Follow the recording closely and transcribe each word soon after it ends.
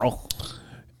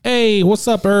Hey, what's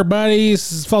up, everybody?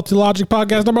 This is Faulty Logic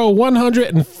Podcast number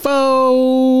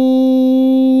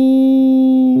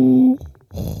 104.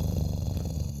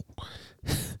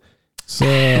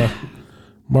 So,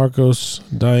 Marcos,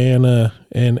 Diana,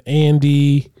 and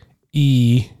Andy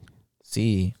E.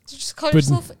 C. Did you just call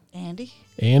yourself Andy?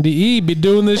 Andy E. Been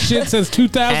doing this shit since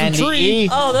 2003. Andy E.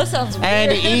 Oh, that sounds weird.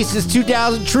 Andy E since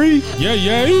 2003. Yeah,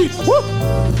 yeah. Woo.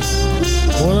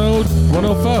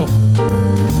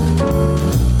 104.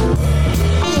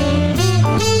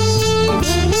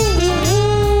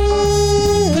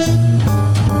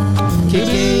 Kick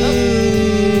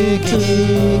it to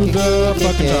the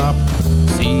fucking top.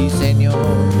 Si, senor.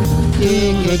 To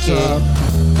the top.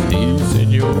 Si,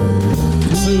 senor.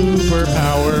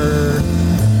 Superpower.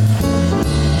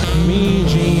 Me,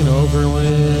 Gene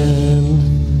Oberlin.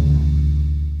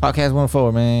 Podcast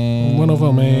 104, man.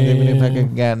 104, man. Give me the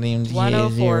fucking goddamn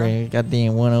 104.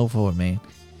 Goddamn 104, man.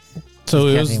 So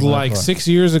it was like 6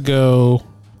 years ago,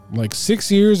 like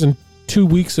 6 years and 2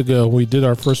 weeks ago, we did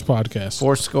our first podcast.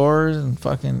 4 scores and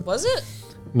fucking. Was it?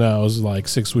 No, it was like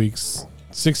 6 weeks,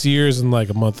 6 years and like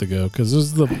a month ago. Because it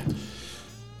was I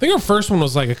think our first one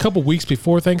was like a couple weeks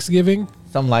before Thanksgiving.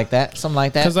 Something like that.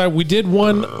 Because we did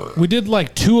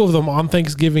like 2 of them on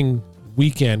Thanksgiving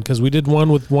weekend. Because we did one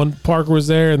with one Parker was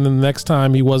there, and then the next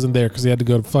time he wasn't there because he had to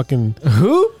go to fucking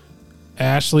Who?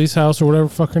 Ashley's house or whatever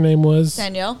the fuck her name was.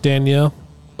 Danielle.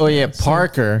 Oh, yeah,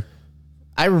 Parker.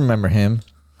 I remember him.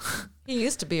 He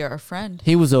used to be our friend.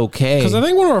 He was okay. Because I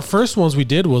think one of our first ones we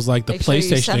did was like the Make sure you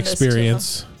PlayStation send this to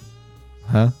experience.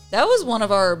 Huh? That was one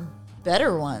of our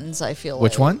better ones, I feel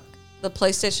Which like. one? The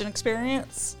PlayStation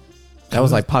experience. That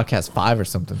was like podcast 5 or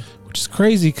something. Which is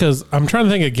crazy because I'm trying to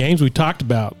think of games we talked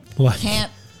about. Like,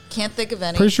 Can't think of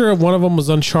any. pretty sure one of them was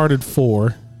Uncharted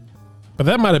 4. But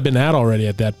that might have been out already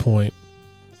at that point.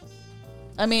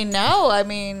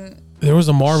 There was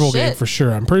a Marvel game Shit. for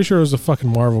sure. I'm pretty sure it was a fucking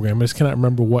Marvel game. I just cannot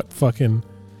remember what fucking.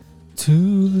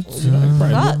 To the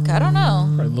top. Fuck, I don't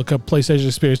know. Probably look up PlayStation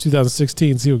Experience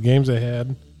 2016, see what games they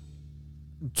had.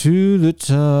 To the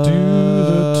top. To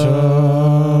the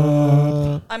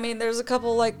top. There's a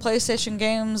couple like PlayStation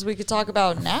games we could talk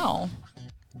about now.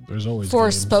 There's always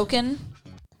games. Forspoken.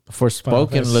 Forspoken Final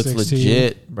looks Fantasy 16.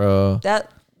 legit, bro.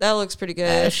 That looks pretty good.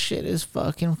 That shit is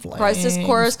fucking flames. Crisis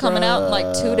Core is coming out in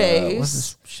like 2 days. What's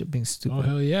this shit being stupid? Oh,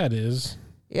 hell yeah, it is.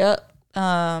 Yep.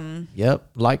 Yep,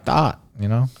 like that, you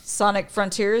know? Sonic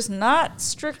Frontiers, not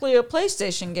strictly a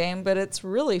PlayStation game, but it's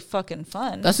really fucking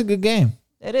fun. That's a good game.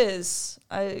 It is.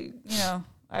 I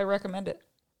recommend it.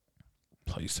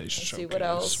 PlayStation Let's Showcase. see what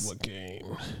else. What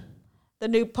game? The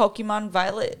new Pokemon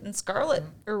Violet and Scarlet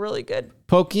are really good.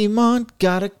 Pokemon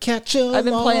gotta catch 'em. I've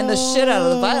been playing the shit out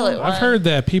of the Violet one. I've heard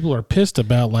that people are pissed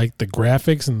about like the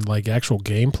graphics and like actual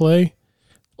gameplay.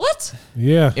 What?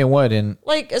 Yeah. In what? In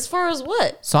Like, as far as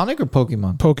what? Sonic or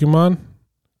Pokemon? Pokemon.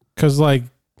 Because like,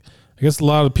 I guess a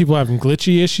lot of people having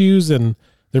glitchy issues and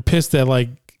they're pissed that like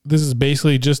this is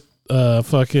basically just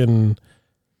fucking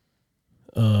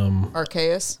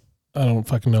Arceus. I don't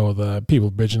fucking know what the people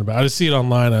bitching about. I just see it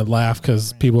online. I laugh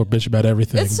because people are bitching about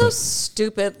everything. It's so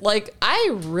stupid. Like, I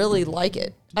really like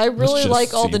it. I really just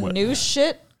like all see the what- new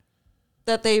shit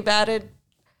that they've added.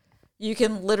 You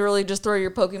can literally just throw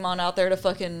your Pokemon out there to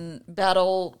fucking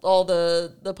battle all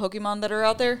the Pokemon that are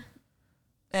out there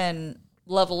and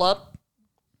level up.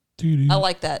 I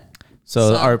like that.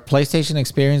 So our PlayStation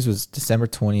experience was December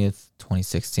 20th,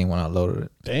 2016 when I loaded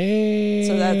it. Damn.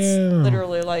 So that's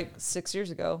literally like 6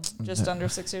 years ago, just under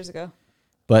 6 years ago.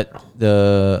 But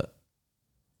the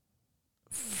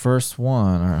first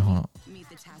one, all right, hold on.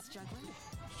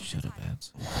 Shut up,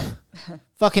 ads.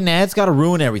 Fucking ads gotta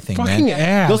ruin everything, fucking man.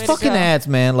 ass. Those Way to fucking go. ads,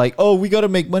 man. Like, oh, we gotta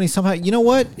make money somehow. You know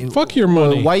what? Fuck your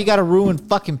money. Why you gotta ruin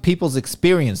fucking people's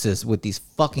experiences with these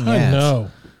fucking I ads?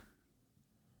 know.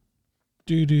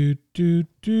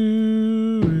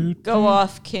 Go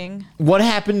off, King. What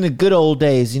happened in the good old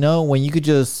days? You know, when you could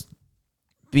just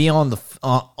be on the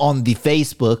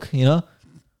Facebook, you know,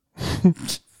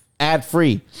 ad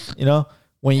free. You know,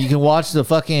 when you can watch the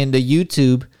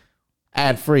YouTube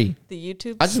ad free. The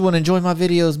YouTube. I just want to enjoy my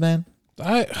videos, man.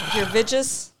 Your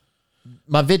bitches.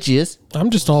 My videos. I'm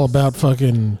just all about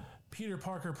fucking Peter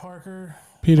Parker.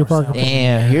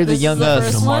 Damn, here the This is young the us.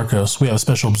 first So one? Marcos, we have a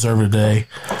special observer today,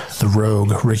 the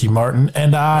rogue Ricky Martin,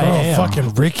 and I am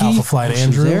fucking Ricky? Alpha Flight She's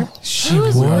Andrew. there? Who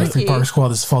is We're Ricky? Free Park Squad.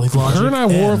 This is Faulty Logic. Her and I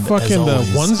wore and fucking as always,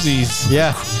 onesies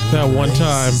Yeah. that one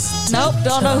time. Nope,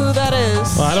 don't know who that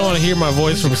is. Well, I don't want to hear my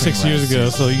voice from 6 years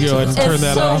ago, so you go ahead and turn It's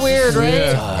that so off. weird, right?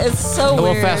 Yeah. It's so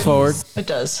We'll weird. fast forward. It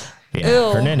does. Yeah, Ew.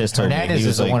 Hernandez told Hernandez me he is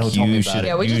was the like, one who told me you about should, it.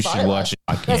 Yeah, we you just should bought it. watch it.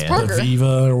 I That's can't. Parker.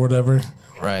 Viva or whatever.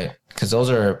 Right. Because those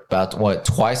are about, what,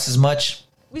 twice as much?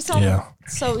 We sound Yeah.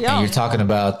 so And young. you're talking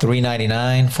about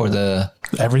 $399 for the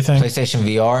Everything. PlayStation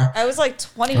VR. I was like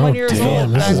 21 years damn,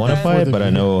 old. this back is I want to then. buy it, but I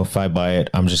know if I buy it,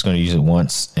 I'm just going to use it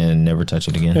once and never touch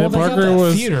it again. Yeah, They got Parker that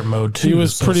was theater mode too. he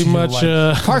was so pretty if you much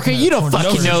like- Parker, you don't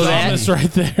fucking know Nostradamus that.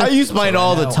 right there. I use mine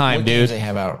all the Now, time, what games dude. They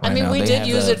have out right I mean, now? we They did have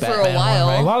use the it for a Batman one, while.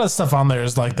 a right? lot of stuff on there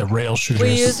is like the rail shooters.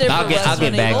 We used it for I'll get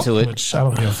Resident back Evil. to it. which I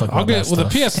don't give a fuck I'll about get that well. The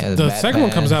stuff. PS, Yeah, the the second one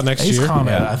Batman. comes out next Ace year.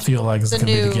 Combat, I feel like is The going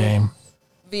to be the new- game.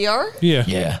 VR? Yeah,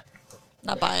 Yeah.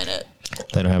 Not buying it.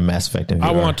 They don't have Mass Effect in VR.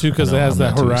 I want to because it No, has I'm that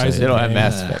not too Horizon. excited. They don't have game.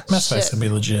 Mass Effect. Mass Effect's Shit. going to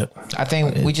be legit. I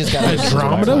think we just got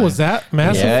Andromeda, was that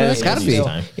Mass Yeah, Effect? it's gotta be.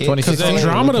 Time. 2016.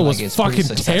 Andromeda was fucking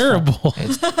terrible.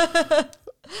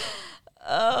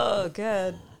 Oh,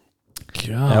 good.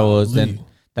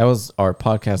 That was our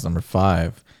podcast number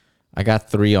 5. I got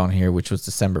 3 on here, which was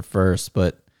December 1st,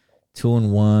 but 2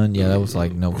 and 1, yeah, that was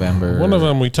like November. One of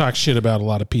them we talk shit about a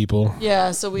lot of people.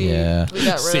 Yeah, so we Yeah. we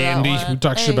got rid Sandy. of that one. We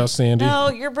talked shit about Sandy. No,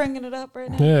 you're bringing it up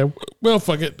right now. Yeah, well,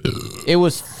 fuck it. It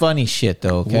was funny shit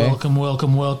though. Okay, Welcome.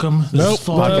 This Nope. is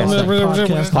Fall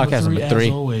Podcast number 3.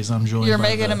 As always, I'm joined You're by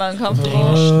making the him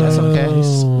uncomfortable. that's okay.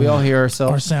 We all hear our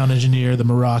ourselves. sound engineer, the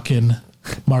Moroccan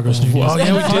Marcos Nunez. Oh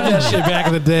yeah, we did that shit back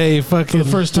in the day. Fucking For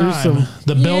the first threw time, some-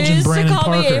 the You Belgian used to Brandon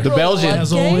call me Parker. April The Belgian.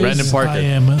 As Ludgate. always, Brandon Parker. I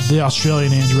am the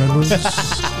Australian Andy Redwoods.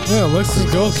 Yeah, let's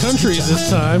just go with countries this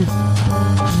time.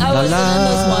 I wasn't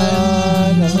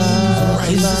in this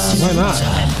one. Why not?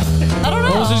 I don't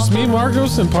know. Was it just me,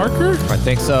 Marcos, and Parker? I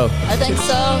think so. I think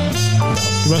so.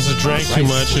 You must have drank too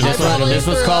much. And I probably This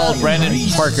was threw called up. Brandon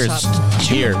Parker's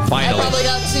here. I Finally, probably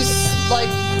got too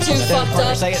fucked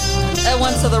up Say it. and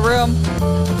went to the room.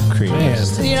 Cream.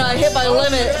 You know, I hit my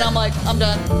limit and I'm like, I'm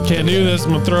done. can't do this.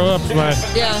 I'm gonna throw up. My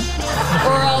Yeah.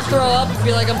 Or I'll throw up and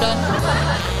be like, I'm done.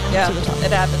 Yeah,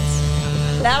 it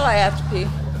happens. Now I have to pee.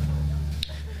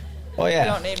 Oh, You yeah.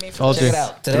 don't need me for Told this. you. Check it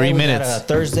out. Today 3 we minutes. got a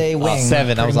Thursday wing.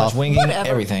 7, I Pretty was much off. winging Whatever.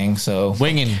 everything. So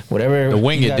winging. whatever The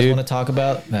wing you it, guys dude. want to talk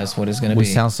about, that's what it's going to We be.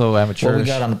 sound so what we amateurish.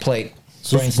 got on the plate.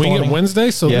 Wing it Brainstorming. Wednesday,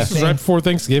 so Yeah. this is right before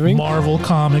Thanksgiving. Marvel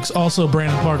Comics. Also,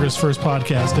 Brandon Parker's first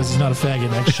podcast because he's not a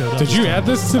faggot. Next showed up. Did you add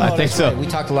this? I To think so. We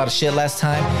talked a lot of shit last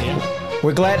time.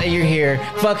 We're glad that you're here.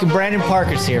 Fucking Brandon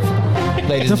Parker's here,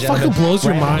 ladies It and gentlemen. fucking blows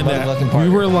your mind Brandon that motherfucking Parker.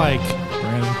 we were like,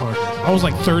 Brandon Parker? I was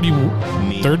like 30 or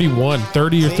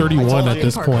 31 at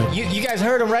this point. You guys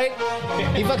heard him, right?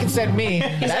 He fucking said me.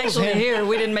 He's That was actually him. here.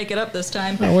 We didn't make it up this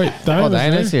time. Oh wait, Oh, Diana's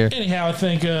Diana's there? here. Anyhow, I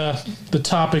think the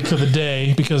topic of the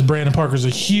day, because Brandon Parker's a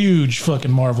huge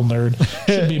fucking Marvel nerd,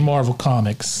 should be Marvel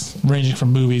Comics, ranging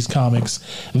from movies, comics,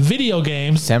 video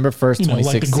games. December 1st, You know, like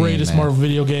the 2016. greatest man. Marvel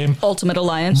video game, Ultimate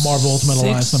Alliance. Marvel Ultimate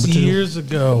Alliance 6 number 2. years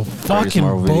ago. Greatest Fucking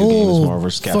Marvel video game is bold.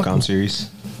 Marvel's Fucking- Capcom series.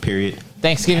 Period.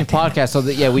 Thanksgiving podcast. So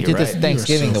that, yeah, we did this right.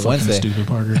 Thanksgiving the Wednesday. Stupid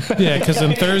Parker. Yeah, because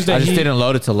on Thursday I just he, didn't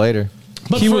load it till later.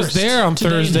 But he was first, there on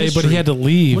today in Thursday, but history. he had to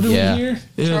leave. What do Yeah. we hear?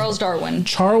 Charles Darwin.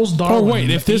 Charles Oh Darwin. wait,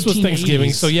 if this was 1880s,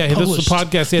 Thanksgiving, so yeah, this was the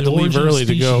published podcast. He had to The leave Origin of early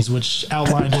to go Species, which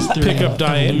outlined his theory pick of up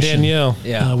evolution. Danielle.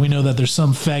 Yeah. We know that there's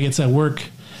some faggots at work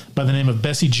by the name of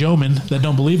Bessie Joman that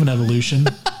don't believe in evolution,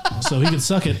 so he can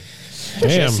suck it. Damn,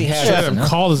 Jesse should Harrison, have huh?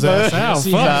 called his ass out.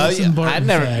 Jesse Fuck. Harrison. Barton I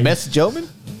never fag. met Joman.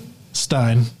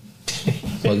 Stein.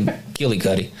 Well,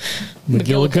 Gillicuddy.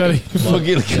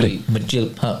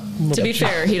 McGillicuddy. To be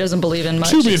fair, he doesn't believe in much.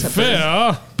 To be except for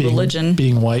fair, Being, Religion.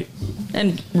 Being white.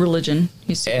 And religion.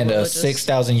 He's super And a religious.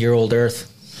 6,000-year-old Earth.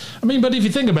 I mean, but if you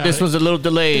think about This it. was a little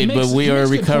delayed, but we are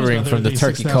recovering from the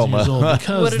turkey coma.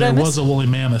 Because What did I there miss? was a woolly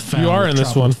mammoth found. You are with in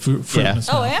this tropical one. fruit in its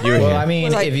Oh, mouth. am You're I? here. Well, I mean,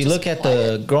 Was I if you just look at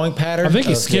the growing pattern, I think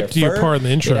he of skipped their your fur, part in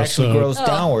the intro, It actually so- grows Oh,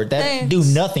 downward. That thanks. do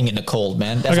nothing in the cold,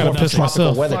 man. That's I gotta what piss tropical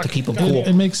myself. weather to keep them It, cool.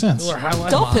 it makes sense.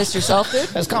 Don't piss yourself, dude.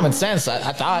 That's common sense.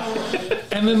 I thought.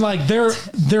 And then, like, there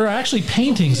are actually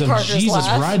paintings of Parker's Jesus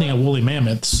laugh. riding a woolly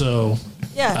mammoth. So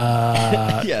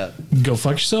Yeah. Yeah. go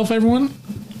fuck yourself, everyone.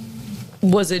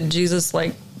 Was it Jesus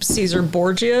like Caesar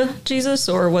Borgia Jesus,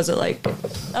 or was it like I don't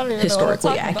even know what I'm historically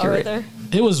talking about accurate? right there.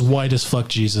 It was white as fuck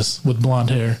Jesus with blonde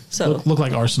hair. So- look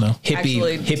like Arsenault.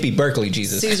 Actually, Hippie Berkeley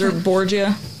Jesus. Caesar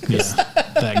Borgia? Yeah,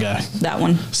 that guy. That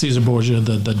one? Caesar Borgia,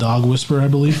 the dog whisperer, I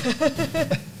believe.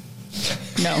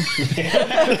 No.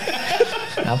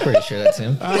 I'm pretty sure that's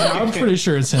him. I'm pretty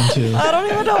sure it's him too. I don't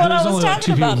even know what There's I was only like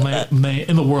two talking people about.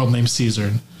 in the world named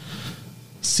Caesar.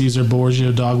 Caesar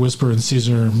Borgia, dog whisperer, and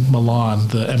Caesar Milan,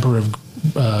 the emperor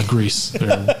of Greece or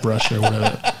Russia or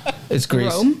whatever. It's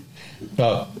Greece. Rome?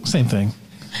 Oh, Same thing.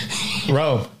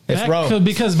 Rome. It's Rome.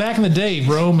 Because back in the day,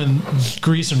 Rome and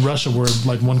Greece and Russia were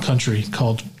like one country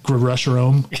called Russia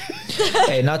Rome.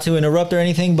 Hey, not to interrupt or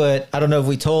anything, but I don't know if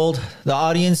we told the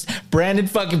audience, Brandon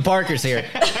fucking Parker's here.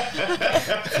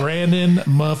 Brandon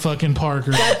motherfucking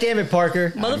Parker. God damn it,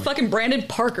 Parker. Motherfucking Brandon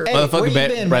Parker. Hey, where Motherfucking you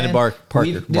been, Brandon man?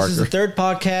 Parker. This is the third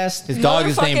podcast. His dog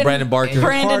is named Motherfucking Brandon Barker.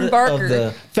 Brandon Part Barker. of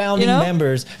the founding You know?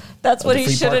 members. That's of what the he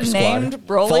Free should Parker have Squad. named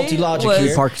Broly. Faulty logic was-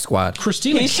 here. Parker Squad.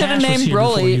 Christina He should have Cash was named here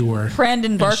before you Broly were.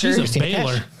 Brandon Barker. She's a Christina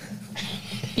Baylor.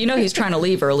 Cash. You know he's trying to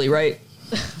leave early, right?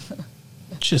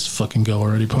 Just fucking go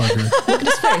already, Parker. Look at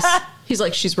his face. He's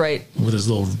like, she's right. With his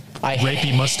little I rapey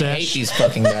hate mustache. these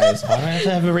fucking guys. Why do I have to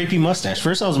have a rapey mustache?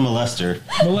 First I was a molester.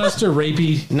 Molester,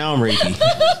 rapey. Now I'm rapey.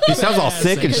 He sounds all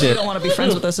sick and Because you shit. don't want to be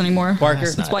friends with us anymore.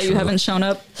 Parker. That's why you haven't shown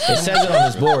up. It says it on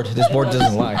this board. This board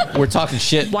doesn't lie. We're talking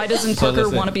shit. Why doesn't So Parker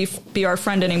listen. want to be our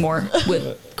friend anymore?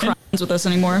 With friends with us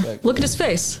anymore? Look at his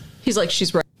face. He's like,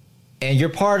 she's right. And you're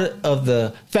part of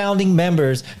the founding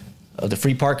members of the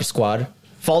Free Parker Squad.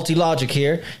 Faulty logic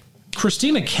here.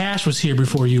 Christina Cash was here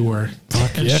before you were.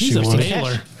 And yeah, she's she a was.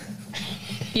 Baylor.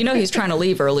 You know he's trying to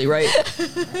leave early, right?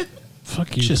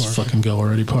 Fuck you, Just Parker. fucking go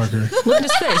already, Parker. Look at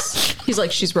his face. He's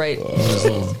like, she's right. His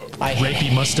little I rapey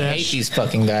hate mustache. these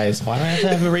fucking guys. Why do I have to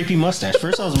have a rapey mustache?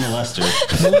 First I was a molester.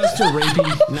 Molester,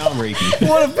 rapey. Now I'm rapey.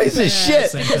 What a piece of shit.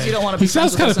 Same Because you thing. don't want to be He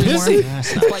sounds friends with us kinda anymore.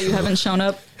 pissy. That's why you haven't shown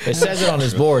up. It says it on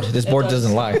this board. This board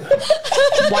doesn't lie.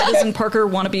 Why doesn't Parker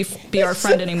want to be our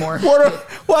friend anymore?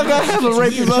 Why I gotta have a It's rapey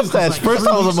weird, too, 'cause, mustache? like, First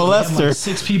I was a 3 weeks ago, we had, molester. like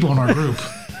 6 people in our group,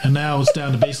 and now it's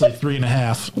down to basically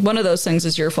 3.5. One of those things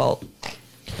is your fault.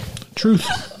 Truth.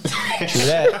 True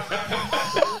that.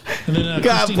 And then,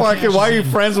 God, Christina Parker, Cash why is are you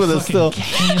in friends with us fucking still?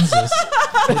 Kansas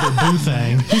with her boo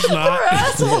thing. He's not.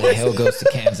 Who the hell goes to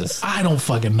Kansas? I don't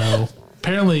fucking know.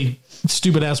 Apparently,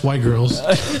 stupid ass white girls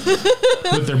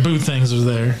with their boo things are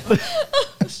there.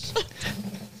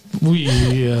 We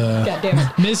God damn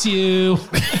it. miss you.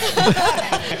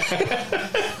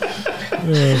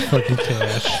 Oh, fucking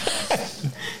Cash.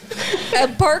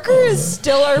 And Parker is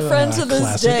still our friend to this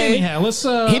Classic. day. Anyhow, let's.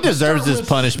 He deserves this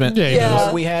punishment. Yeah, he Yeah.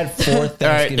 does. We had 4 All right,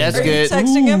 Thanksgiving. that's Are you good.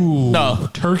 texting him? Ooh, No.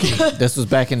 turkey. This was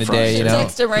back in the day, you know.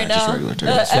 Text him right now. regular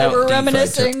turkey. And we're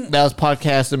reminiscing. That was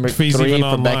podcast number If he's 3 even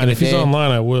from back in online, the if he's day.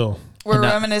 online, I will. We're And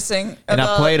I- reminiscing And I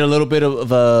about played a little bit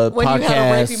of a when podcast. you had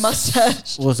a rapey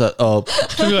mustache. What was that? Oh,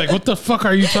 So you're like, what the fuck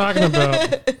are you talking about?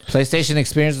 PlayStation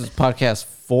Experience was podcast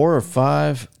 4 or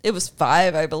 5. It was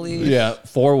 5, I believe. Yeah,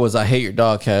 4 was I Hate Your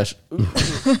Dog, Cash.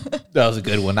 That was a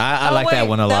good one. I Oh, like that wait,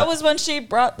 one a lot. That was when she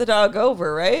brought the dog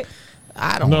over, right?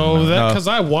 I don't No, know. that because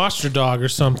I watched her dog or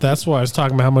something. That's why I was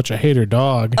talking about how much I hate her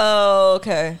dog. Oh,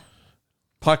 okay.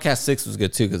 Podcast 6 was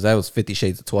good too because that was 50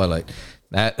 Shades of Twilight.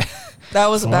 That That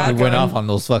was a we bad went one. off on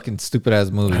those fucking stupid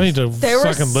ass movies. I need to They were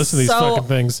fucking listen to these so fucking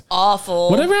things. awful.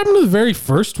 Whatever happened to the very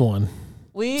first one?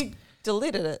 We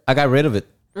deleted it. I got rid of it.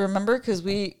 Remember? Because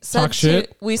we said Talk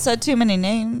shit. we said too many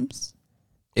names.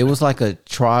 It was like a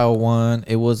trial one.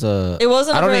 It was a. It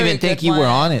wasn't a I don't very even think good you were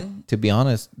on it. one. To be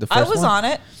honest, the first I was one? on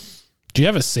it. Do you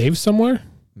have it saved somewhere?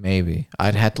 Maybe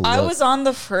I'd have to look. I was on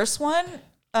the first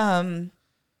one.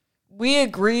 We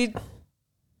agreed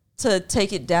to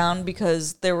take it down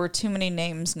because there were too many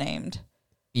names named.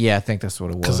 Yeah, I think that's what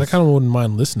it was. Because I kind of wouldn't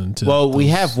mind listening to. Well, we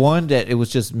those. have one that it was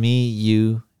just me,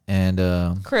 you,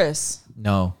 and Chris.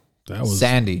 no, That was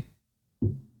Sandy.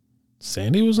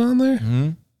 Sandy was on there. Hmm?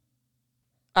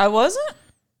 I wasn't?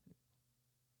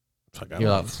 Fuck, I You're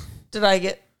don't- like, Did I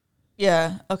get?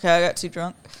 Yeah. Okay, I got too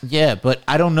drunk. yeah, but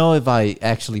I don't know if I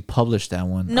actually published that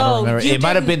one. I No, don't remember. you It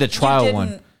might have been the didn't- trial you one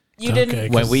didn't- You Okay.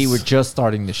 didn't. when we were just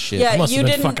starting the shit. Yeah, must have you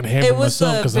been didn't. fucking hammered It was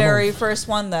myself, the 'cause I don't- very first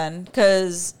one then,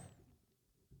 because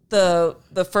the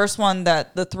first one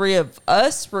that the three of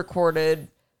us recorded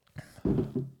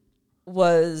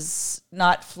was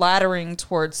not flattering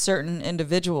towards certain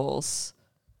individuals.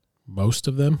 Most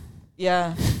of them.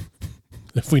 Yeah,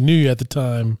 If we knew you at the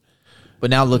time, But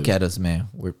now look at us, man.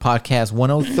 We're podcast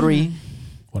 103.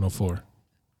 104.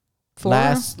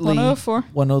 Lastly, 104.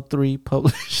 103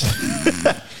 published.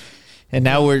 And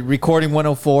now we're recording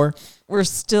 104. We're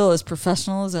still as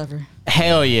professional as ever.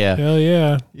 Hell yeah. Hell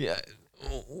yeah. Yeah.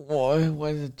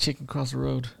 Why did the chicken cross the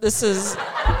road? This is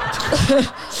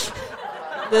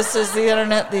this is the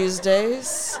internet these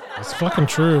days. It's fucking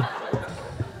true.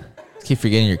 Keep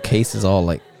forgetting your case is all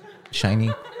like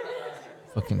shiny,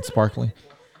 fucking sparkly.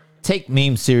 Take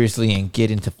memes seriously and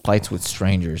get into fights with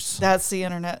strangers. That's the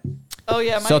internet. Oh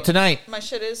yeah, So tonight, my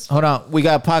shit is. hold on, we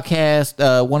got podcast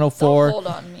 104, Hold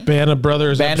on me. Band of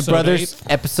Brothers. Band of episode Brothers,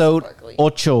 8. episode Sparkly. 8.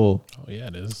 Oh yeah,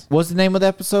 it is. What's the name of the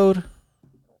episode?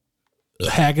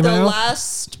 Hagenau The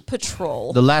Last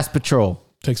Patrol. The Last Patrol.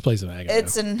 takes place in Hagenau.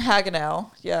 It's in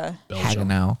Hagenau. Yeah. Belgium.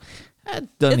 Hagenau.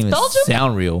 That doesn't It's even Belgium?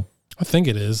 sound real. I think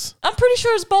it is. I'm pretty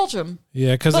sure it's Belgium.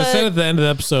 Yeah, because I But said at the end of the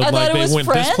episode, I thought like it they was went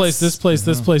this France. place, this place,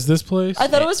 this place, this place. I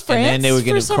thought it was France. And then they were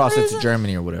going for to some cross it reason. to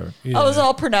Germany or whatever. I was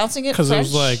all pronouncing it Because it French.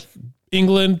 was like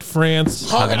England,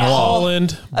 France, Hagenau.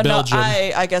 Holland, No, Belgium.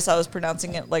 I guess I was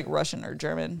pronouncing it like Russian or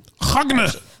German.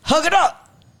 Hagenau. Hug it up.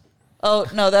 Oh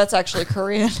no, that's actually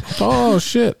Korean. Oh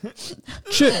shit!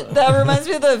 Shit. That reminds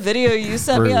me of the video you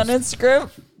sent me on Instagram.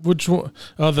 Which one?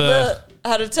 Oh, The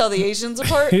how to tell the Asians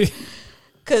apart.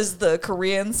 Because the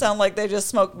Koreans sound like they just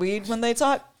smoke weed when they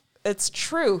talk. It's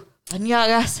true.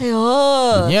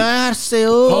 안녕하세요. Yeah, say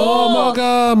Oh my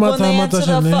god! When they answer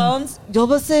the phones,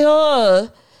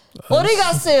 여보세요. 어디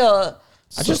가세요?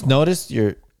 I just noticed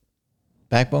your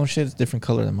backbone shit is different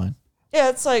color than mine. Yeah,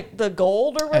 it's like the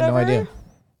gold or I had whatever. no idea.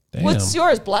 Damn. What's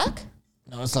yours? Black?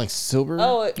 No, it's like silver.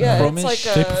 Oh yeah, chromish. it's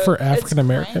like They prefer African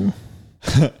American.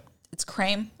 It's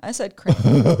cream. I said cream.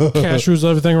 Cash rules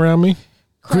everything around me.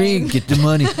 Green, get the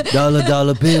money.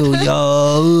 Dollar bill,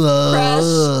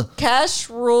 yo. Cash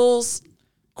rules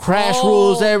Crash all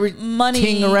rules everything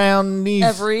money around knees.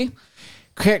 every.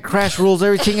 Crash rules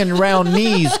everything and around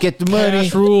knees. Get the money.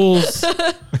 Cash rules.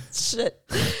 Shit.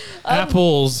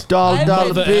 Apples. Dollar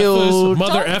The bill. effers,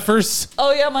 mother effers.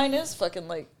 Oh yeah, mine is fucking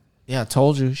like. Yeah, I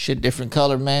told you. Shit, different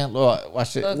color, man. Look,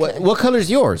 watch it. Okay. What color is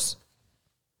yours?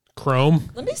 Chrome.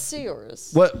 Let me see yours.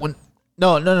 What? When?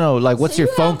 No. Like, what's So your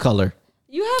you phone have- color?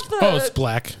 You have the. Oh, it's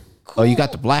black, Oh, you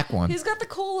got the black one. He's got the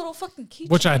cool little fucking key.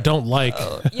 which I don't like.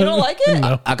 You don't like it?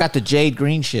 No. I got the jade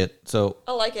green shit. So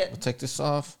I like it. take this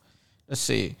off. Let's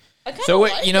see. I kinda So we're,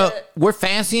 like you know, it. we're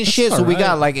fancy and shit. So we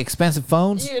got like expensive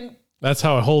phones. You, That's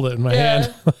how I hold it in my yeah.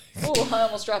 hand. Oh, I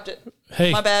almost dropped it.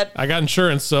 Hey, My bad. I got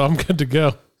insurance, so I'm good to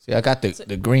go. See, I got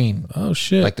the green, Oh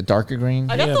shit! like the darker green.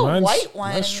 I got the mine's- white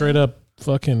one. Mine's straight up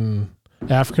fucking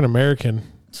African American,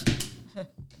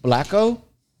 Blacko.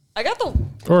 I got the.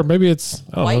 or maybe it's.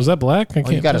 I don't know. White? Is that black? I Oh,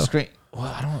 can't you got a tell. screen. Well,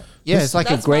 I don't. Yeah, it's like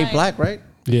a That's gray mine. black, right?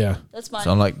 Yeah. That's mine.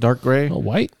 So like dark gray. Oh,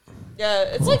 white. Yeah,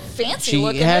 it's like fancy She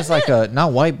looking. has isn't like it? a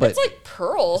not white, but It's like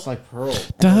pearl. it's like pearl.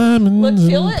 Diamonds. Look,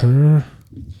 feel and it? pearl.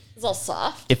 It's all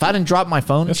soft. If I didn't drop my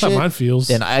phone, and That's shit, how mine feels.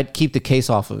 then I'd keep the case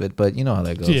off of it. But you know how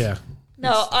that goes. Yeah.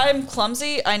 No, I'm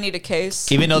clumsy. I need a case.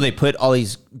 Even though they put all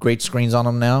these great screens on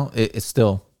them now, it's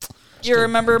still. You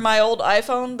remember my old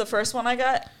iPhone, the first one I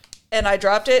got? And I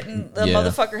dropped it, and the Yeah.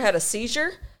 motherfucker had a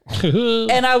seizure.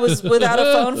 And I was without a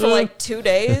phone for like 2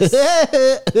 days.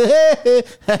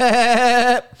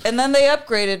 And then they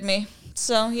upgraded me.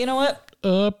 So, you know what?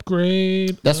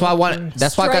 Upgrade. That's why I want.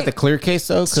 That's why I got Strike- the clear case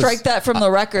though. 'cause Strike that from the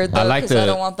record, though, I like because the. I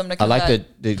don't want them to I come like back.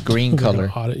 the green color.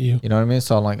 Audit you. You know what I mean?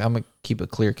 So I'm like, I'm gonna keep a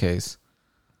clear case.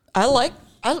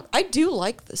 I do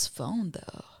like this phone,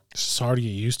 though. It's hard to get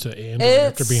used to Android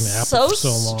after It's being Apple so for so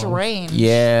long. strange.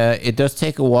 Yeah, it does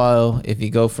take a while if you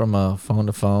go from a phone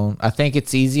to phone. I think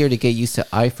it's easier to get used to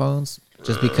iPhones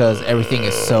just because everything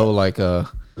is so like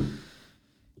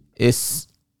it's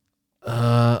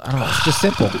I don't know, it's just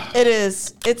simple. It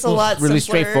is. It's a lot Really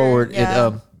simpler. straightforward.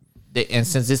 Yeah. And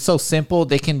since it's so simple,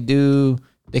 they can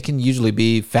usually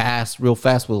be real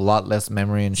fast with a lot less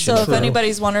memory and shit. So if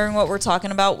anybody's wondering what we're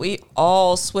talking about, we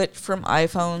all switched from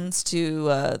iPhones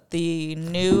to the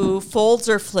new folds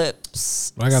or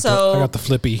flips. I got the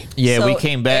flippy. Yeah, so we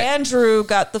came back. Andrew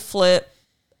got the flip,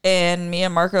 and me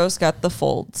and Marcos got the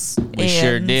folds. We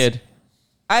sure And did.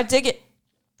 I dig it.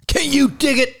 Can you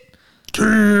dig it?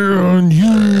 Can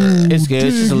you? It's good.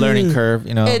 It's just a learning curve,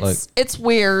 you know. It's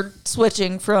weird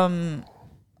switching from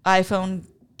iPhone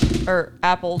or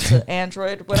Apple to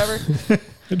Android, whatever.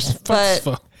 It's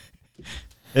But-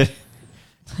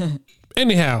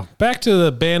 Anyhow, back to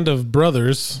the band of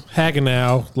brothers,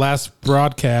 Hagenau, last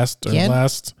broadcast or Again?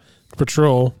 last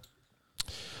patrol.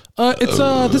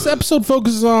 This episode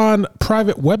focuses on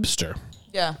Private Webster.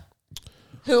 Yeah.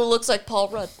 Who looks like Paul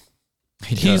Rudd.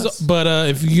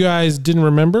 If you guys didn't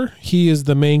remember, he is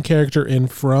the main character in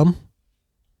From.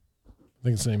 I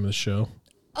think it's the name of the show.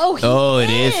 Oh, it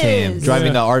is him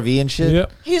driving the RV and shit.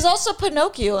 Yep. He's also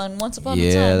Pinocchio in Once Upon a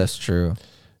Time. Yeah, that's true.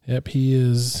 Yep, he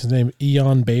is. His name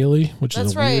Eon Bailey, which That's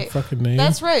is a right. weird fucking name.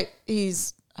 That's right.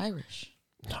 He's Irish.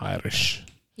 Irish.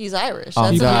 He's Irish. Oh,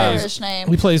 That's an guys. Irish name.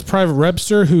 He plays Private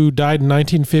Webster, who died in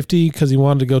 1950 because he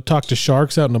wanted to go talk to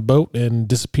sharks out in a boat and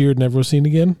disappeared, never was seen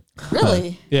again.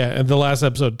 Really? Yeah, and the last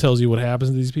episode tells you what happens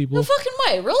to these people. No fucking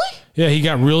way. Really? Yeah, he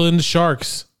got real into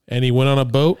sharks, and he went on a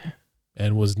boat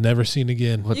and was never seen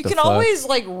again. You can always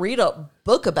like read a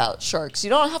book about sharks. You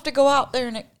don't have to go out there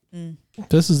and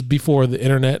This is before the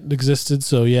internet existed,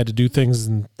 so you had to do things.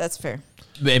 And that's fair.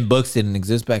 And books didn't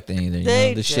exist back then either. You They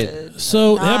know, the shit. did.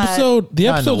 so Not- the Not in the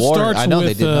episode war. starts I know they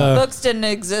with did not. Books didn't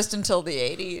exist until the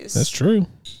 80s. that's true.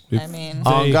 I mean,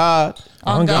 On God.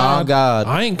 on God. On God.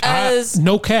 I ain't As-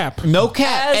 no cap. No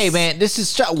cap. As- Hey, man, this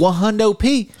is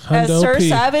 100p. As Hundo Sir P.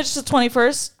 Savage the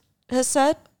 21st has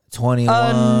said, 21.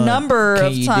 A number Can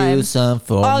of you do times. something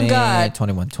for On me? God.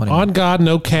 21. On God,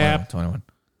 no cap. 21.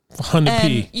 100 and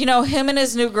P. you know him and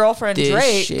his new girlfriend This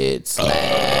Drake, shit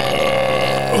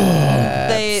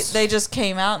they just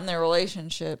came out in their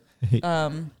relationship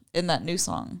in that new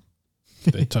song.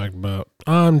 They talked about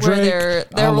I'm Where Drake. they're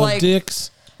I love like-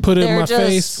 dicks. Put it in They're my just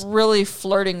face. really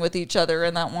flirting with each other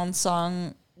in that one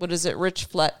song. What is it, Rich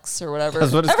Flex or whatever?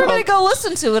 That's what it's Everybody go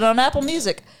listen to it on Apple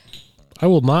Music. I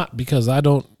will not because I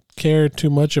don't care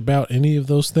too much about any of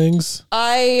those things.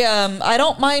 I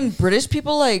don't mind British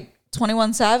people like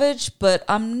 21 Savage, but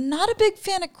I'm not a big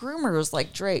fan of groomers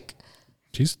like Drake.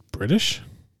 She's British.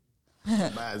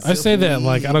 I say that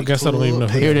like I don't guess I don't even know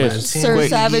who Here it that is. Sir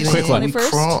Savage quick one. 21st.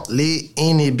 Crunk lit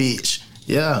any bitch.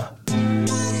 Yeah.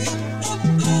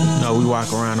 No, we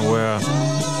walk around the world.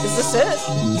 Is this it?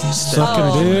 Sucking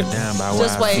Oh. dick. Down by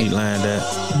Just where our wait. feet lined up.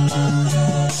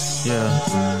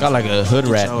 Yeah. Got like a hood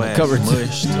rat Your ass covered.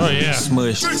 mushed. Oh yeah.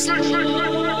 Smushed.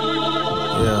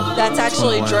 Yeah. That's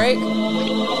actually 21. Drake.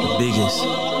 Biggest.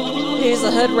 He's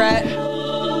a hood rat.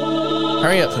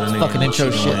 Hurry up. Put a This nigga fucking in intro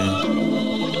the shit. lane.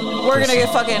 We're gonna get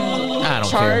fucking I don't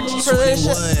charged for this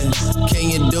shit. Can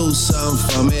you do something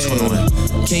for me?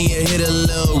 Can you hit a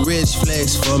little rich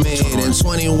flex for me? Then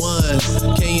 21,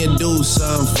 can you do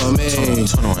something for me?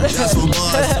 21. Got some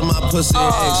bars in my pussy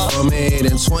X for me.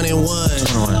 Then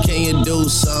 21, can you do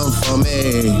something for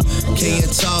me? Can you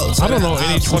talk to I don't know the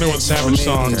any ops 21 next Savage for me?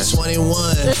 songs.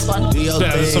 21, This one. do your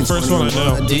Yeah, that's the thing, first one I know.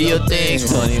 21. Do your thing,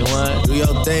 21. Do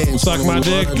your thing. Suck my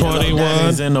dick, 21.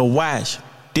 Diamonds in the watch.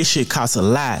 This shit costs a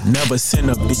lot. Never send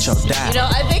a bitch or die. You know,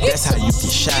 I think That's it's how you get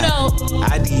shot. you know,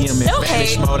 I DM in no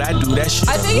vanish hate. mode. I do that shit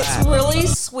I a think it's lot. really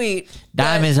sweet.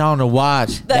 that- Diamonds on the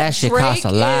watch. That shit Drake costs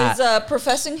a lot. is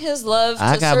professing his love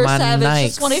I to got Sir my Savage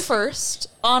Nikes. the 21st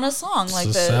on a song like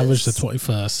So this. Savage the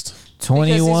 21st.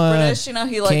 21. British, you know,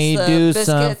 he likes Can you the do biscuits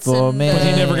something for and me? the- But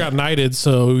he never got knighted,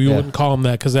 so you Yeah. wouldn't call him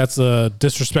that because that's a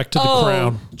disrespect to the Oh.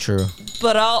 crown. True.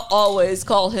 But I'll always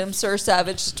call him Sir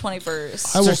Savage the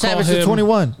 21st. I will Sir call Savage him. is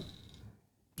 21.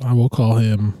 I will call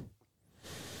him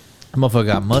Motherfucker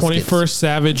got muskets. 21st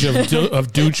Savage of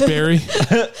Doucheberry.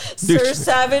 Sir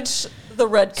Savage the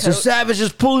red Sir coat. Savage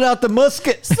is pulling out the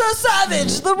musket. Sir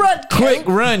Savage the red coat. Quick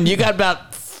run. You got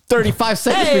about 35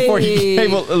 seconds Hey. before he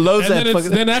loads And that then, it's,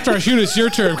 fucking. then after I shoot, it's your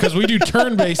turn because we do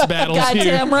turn-based battles here.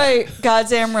 Goddamn right.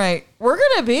 Goddamn right. We're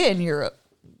gonna be in Europe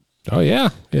Oh yeah,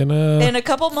 in in a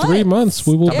couple months. 3 months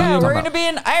we will Yeah, be. we're gonna be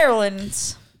in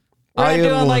Ireland. We're doing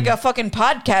Ireland. like a fucking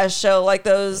podcast show, like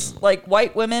those like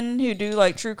white women who do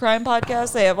like true crime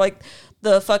podcasts. They have like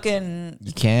the fucking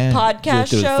You can podcast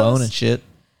do it through the phone shows. and shit.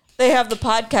 they have the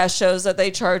podcast shows that they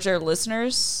charge their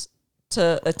listeners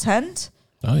to attend.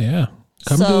 Oh yeah,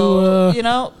 come so to. you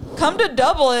know, come to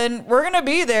Dublin. We're gonna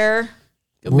be there.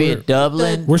 You'll be We're- at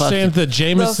Dublin. We're Fuck staying at it. the The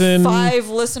Jameson 5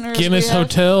 listeners we Guinness have.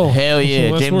 Hotel. Hell yeah,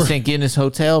 Unless we're- Jameson Guinness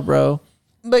Hotel, bro.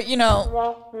 But you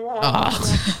know,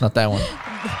 Not that one.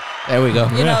 There we go.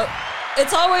 you know,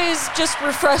 it's always just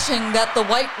refreshing that the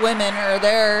white women are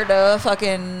there to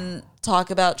fucking talk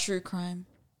about true crime.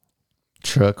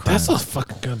 Truck. crime. That's a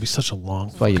fucking gonna be such a long.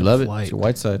 That's why you fucking love it. flight. It's your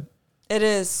white side. It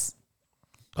is.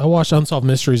 I watched Unsolved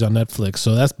Mysteries on Netflix,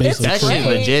 so that's basically. That It's shit's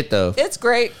great. legit though. It's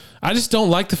great. I just don't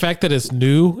like the fact that it's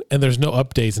new and there's no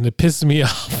updates, and it pisses me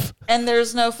off. And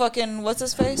there's no fucking what's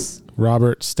his face?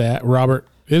 Robert Stack. It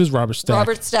is Robert Stack.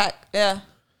 Robert Stack. Yeah.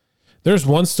 There's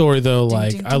one story though,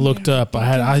 like ding, I looked up,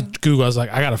 I Googled, I was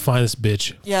like, I gotta find this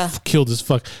bitch. Yeah. Killed this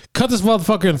cut this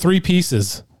motherfucker in 3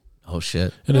 pieces. Oh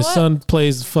shit. And his what? son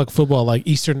plays football like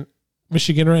Eastern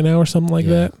Michigan right now or something like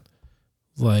that.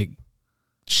 Like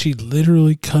she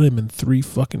literally cut him in 3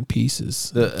 fucking pieces.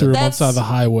 Threw him on That's- side of the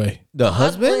highway. The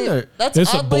husband or That's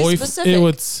It's a oddly boy. specific.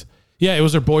 It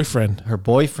was her boyfriend. her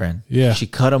boyfriend? Yeah. She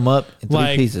cut him up in 3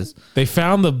 Like pieces. they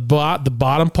found the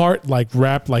bottom part like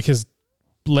wrapped like his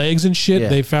legs and shit. Yeah.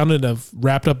 They found it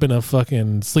wrapped up in a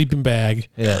fucking sleeping bag.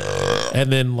 Yeah.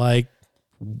 And then like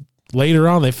later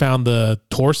on, they found the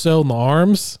torso and the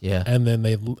arms. Yeah. And then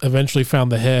they eventually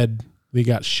found the head. They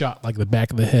got shot like the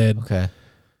back of the head. Okay.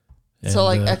 so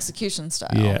like And, execution style.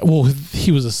 yeah. Well,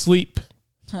 he was asleep.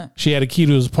 Huh. She had a key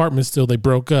to his apartment still. They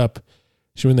broke up.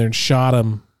 She went there and shot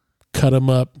him, cut him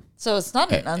up. So it's not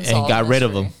an And unsolved got rid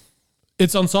of mystery. him.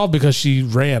 It's unsolved because she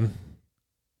ran.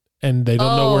 And they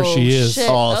don't know where she is. shit.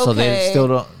 Oh, so they Okay. still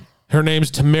don't. Her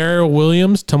name's Tamara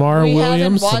Williams. Tamara We Williams.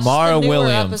 haven't watched Tamara the newer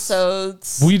Williams.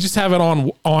 episodes. We just have it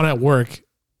on at work,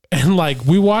 and like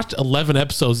we watched 11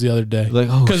 episodes the other day, Like,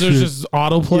 oh, because there's shit. just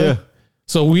autoplay. Yeah.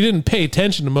 So we didn't pay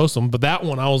attention to most of them, but that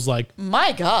one I was like,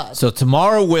 My God. So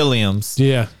Tamara Williams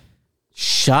yeah.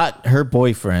 shot her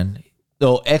boyfriend,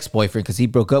 ex-boyfriend, because he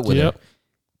broke up with her. Yep.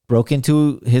 Broke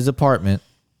into his apartment,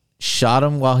 shot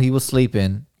him while he was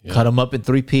sleeping, Yep. cut him up in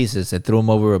 3 pieces, and threw him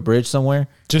over a bridge somewhere.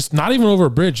 Just not even over a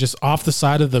bridge, just off the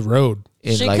side of the road.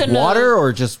 In She like couldn't water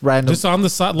or just random? Just on the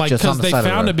side, like, Just on because the they side of the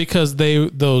found road. it because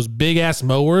those big ass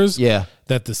mowers Yeah.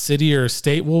 that the city or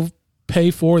state will pay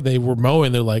for, they were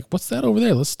mowing. They're like, what's that over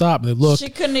there? Let's stop. And they look, She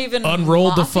couldn't even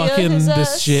unrolled the mafia fucking his this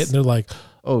ass? shit. And they're like,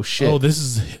 Oh, shit. oh, this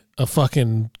is a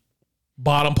fucking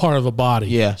bottom part of a body.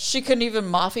 Yeah. She couldn't even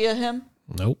mafia him.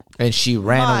 Nope. And she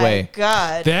ran My away.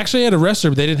 God. They actually had to arrest her,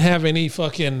 but they didn't have any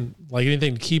fucking, like,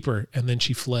 anything to keep her. And then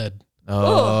she fled.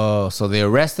 Oh, so they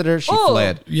arrested her. She Oh.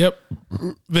 fled. Yep.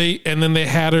 And then they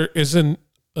had her, it's in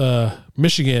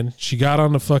Michigan. She got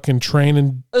on the fucking train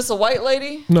and, This a white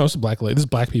lady? no, it's a black lady. This is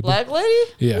black people. Black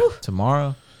lady? Yeah.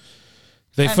 Tomorrow.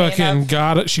 They I mean, fucking I've-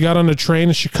 got it. She got on a train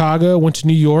in Chicago, went to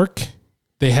New York.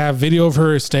 They have video of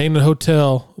her staying in the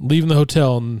hotel, leaving the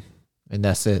hotel, and And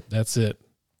that's it. that's it.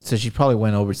 So she probably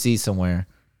went overseas somewhere.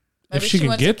 If Maybe she can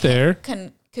went get to there,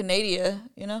 Canada,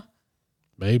 you know?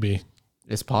 maybe.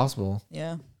 It's possible.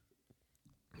 Yeah.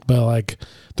 But like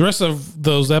the rest of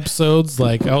those episodes,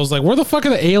 like I was like, where the fuck are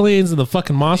the aliens and the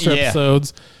fucking monster Yeah.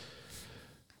 episodes?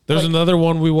 There's Like- another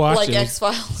one we watched. Like it was- X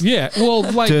Files. yeah, well,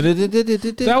 like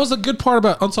that That was a good part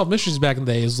about Unsolved Mysteries back in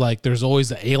the day. Is like there's always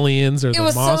the aliens or the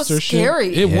was so monster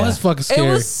scary. shit. It Yeah. was fucking It scary.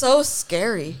 was so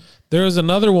scary. There was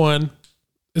another one.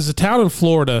 It's a town in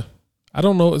Florida. I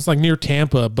don't know. It's like near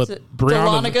Tampa, but Is it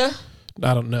Brianna. Dahlonega?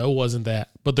 I don't know. It wasn't that.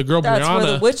 But the girl That's where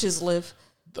the Brianna, witches live.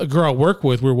 a girl I work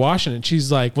with, we were watching it. She's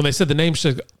like, when they said the name,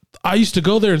 she's like, I used to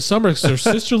go there in summer because her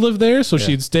sister lived there, so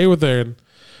she'd stay with her. And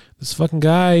this fucking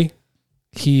guy,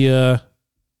 he has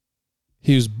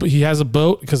a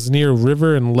boat because it's near a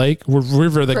river and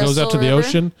river that goes out to Crystal the River?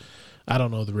 ocean. I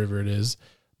don't know the river it is,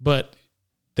 but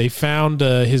they found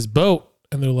his boat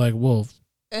and they're like, well,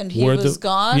 And he Where was the-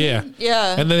 gone? yeah.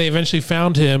 Yeah. and then they eventually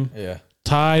found him Yeah.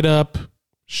 tied up,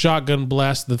 shotgun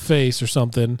blast to the face or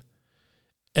something.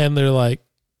 And they're like,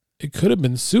 it could have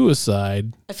been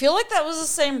suicide. I feel like that was the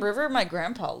same river my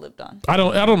grandpa lived on. I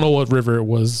don't know what river it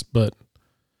was, but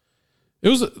it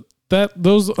was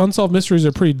those Unsolved Mysteries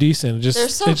are pretty decent. They're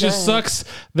so It just good. sucks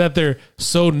that they're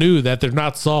so new that they're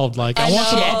not solved. Like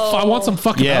I want some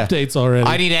fucking Yeah. updates already.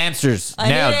 I need answers I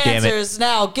now, need damn it. answers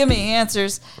now. Give me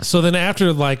answers. So then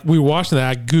after like we were watching that,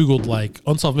 I Googled like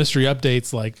Unsolved Mystery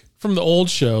updates like from the old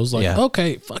shows. Like, Yeah.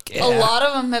 okay, fuck yeah. A lot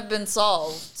of them have been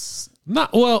solved.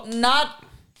 Not well, Not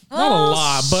not a oh,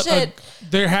 lot, but shit.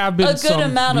 there have been A good some,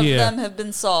 amount of yeah. them have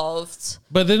been solved.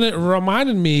 But then it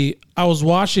reminded me, I was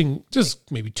watching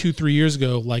just maybe 2-3 years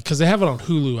ago, like because they have it on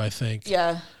Hulu, I think.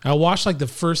 Yeah. I watched like the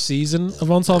first season of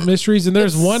Unsolved Mysteries, and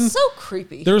there's one. So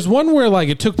creepy. There was one where like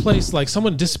it took place like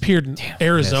someone disappeared in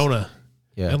Arizona,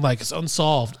 Yeah. and like it's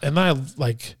unsolved, and I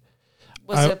like,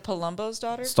 Was it Palumbo's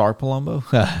daughter? Star Palumbo?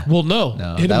 well, no,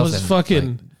 No, it that was, was in,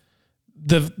 fucking.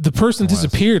 The person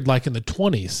disappeared like in the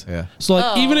 20s. Yeah. So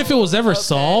like even if it was ever okay.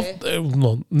 solved,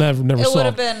 well, never It would have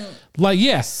solved. been Like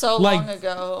yeah, so like long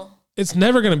ago. it's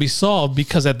never going to be solved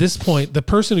because at this point the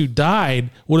person who died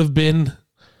would have been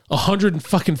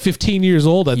 115 years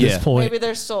old at Yeah. this point. Maybe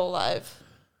they're still alive.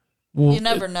 Well, You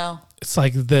never know. it's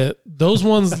like those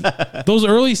ones, those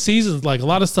early seasons, like a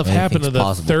lot of stuff happened in the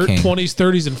Anything's possible, King. 20s,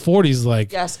 30s, and 40s.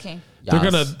 Like Yes, King.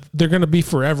 they're gonna be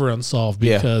forever unsolved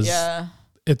Yeah. because Yeah.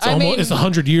 it's I almost mean- it's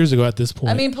 100 years ago at this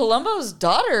point. I mean, Palumbo's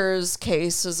daughter's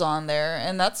case is on there,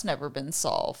 and that's never been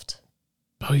solved.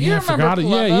 oh yeah, I remember forgot it.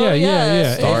 Yeah, Palumbo?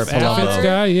 yeah. Star Abbott Palumbo.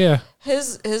 guy, yeah.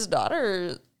 His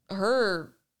daughter,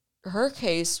 her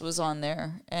case was on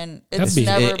there, and it's That'd be-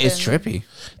 never been. It's trippy.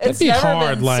 That'd It's be never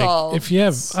hard. been Like solved. if you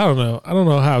have, I don't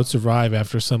know how it would survive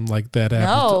after something like that happened.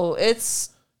 No, it's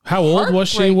How old was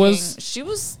she? Was She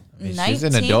was she's 19,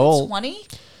 an adult. 20?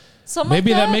 Something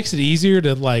maybe like that makes it easier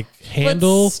to like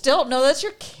handle. But still, no, that's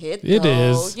your kid. It though.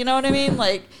 is. You know what I mean?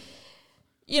 Like,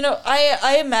 you know,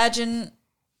 I imagine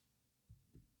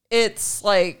it's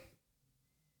like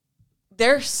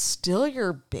they're still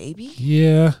your baby.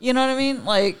 Yeah, You know what I mean?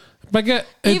 Like, but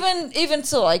even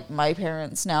to like my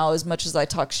parents now, as much as I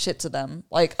talk shit to them,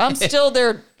 like I'm still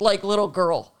their like little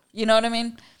girl. You know what I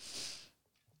mean?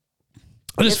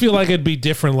 I just feel like it'd be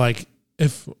different. Like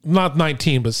if not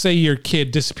 19, but say your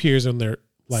kid disappears and they're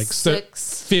like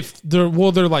Six. fifth. They're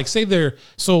like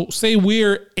say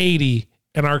we're 80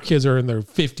 and our kids are in their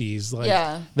 50s. Like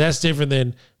Yeah. that's different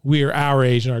than we're our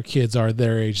age and our kids are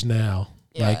their age now.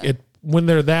 Like Yeah. it when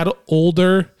they're that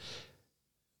older,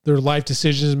 their life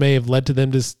decisions may have led to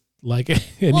them to like, and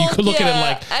you Well, could look at yeah, it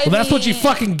like, I well, that's what you mean-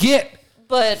 fucking get.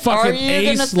 But fucking are you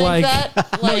gonna ace think like,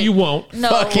 that? no, you won't. No,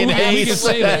 Fucking We can ace.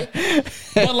 say that.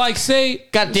 But like, say,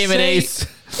 God damn it, say- Ace.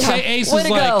 Say Ace Way is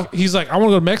to like, go. he's like, I want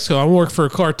to go to Mexico. I want to work for a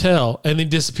cartel, and then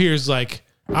disappears. Like,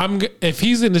 if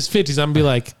he's in his 50s, I'm gonna be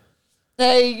like,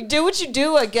 hey, do what you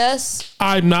do, I guess.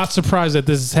 I'm not surprised that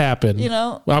this has happened. You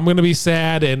know? I'm gonna be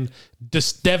sad and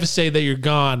just devastated that you're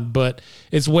gone. But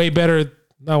it's way better.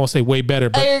 I won't say way better,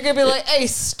 but Hey, you're gonna be like, hey,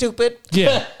 stupid.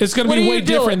 yeah, it's gonna What be are way you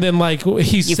doing? different than like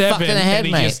he's You 7 fucked in the head, and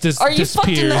he mate. just Are you fucked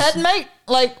in disappears. the head, mate?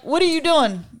 Like, what are you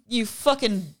doing? You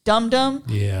fucking dum-dum.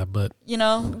 Yeah, but You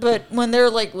know? But when they're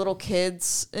like little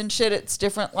kids and shit, it's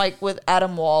different. Like with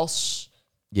Adam Walsh,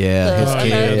 Yeah, the his yeah,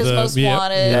 America's kid. Most yeah.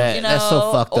 Wanted. Yeah, You know? that's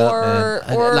so fucked up,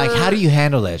 man. Or Like, how do you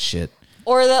handle that shit?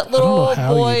 Or that don't know little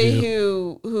how boy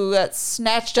you who got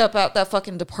snatched up out that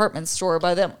fucking department store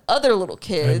by them other little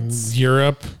kids.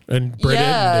 Europe and Britain,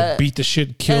 Yeah. they beat the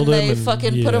shit, killed and him, they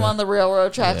fucking put him yeah. on the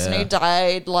railroad tracks and he Yeah.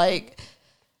 died. Like,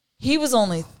 he was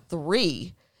only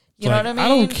 3. You know Like, what I mean? I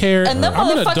don't care. And them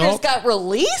I'm an motherfuckers adult. got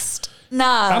released?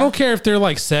 Nah. I don't care if they're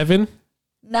like 7.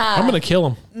 Nah. I'm gonna kill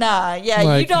them. Nah. Yeah,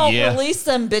 Like, you don't yeah. release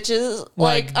them bitches.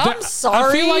 Like, I'm that- sorry.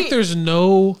 I feel like there's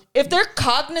no. if they're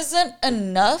cognizant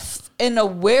enough and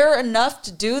aware enough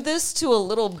to do this to a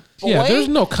little boy, Yeah, there's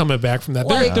no coming back from that.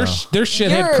 Like, they're shithead,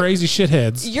 you're- crazy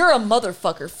shitheads. you're a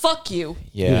motherfucker. Fuck you.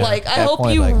 Yeah. Like, At I that hope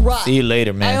point, you like, rot. see you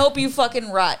later, man. I hope you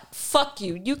fucking rot. Fuck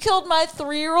you. You killed my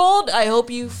 3-year-old. I hope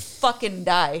you fucking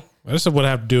die. I just would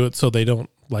have to do it so they don't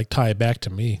like tie it back to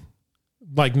me.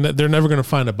 Like they're never gonna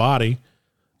find a body.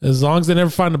 As long as they never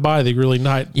find a body, they really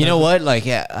not. You know what? Like,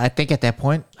 yeah, I think at that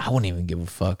point, I wouldn't even give a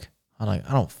fuck. I'm like,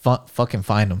 I don't fucking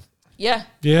find them. Yeah.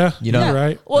 Yeah, You know? you're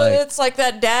right. Well, Like- it's like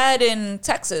that dad in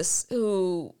Texas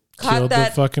who caught Killed the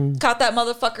that fucking- caught that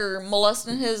motherfucker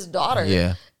molesting his daughter.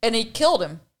 Yeah. And he killed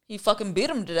him. He fucking beat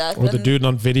him to death. Or the And- dude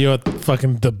on video at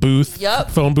fucking the booth,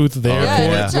 Yup. phone booth at the Yeah, airport.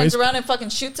 and yeah. he turns around and fucking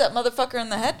shoots that motherfucker in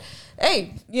the head.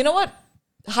 Hey, you know what?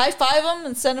 High five them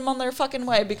and send them on their fucking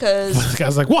way because The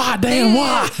guy's like, why, damn,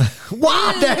 why?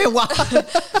 Why? Damn, why?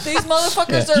 these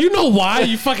motherfuckers are. You know why?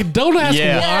 You fucking don't ask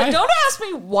Yeah. Yeah, why. don't ask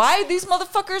me why these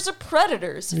motherfuckers are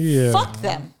predators. Yeah. Fuck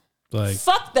them. Like,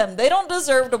 Fuck them. They don't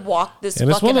deserve to walk this and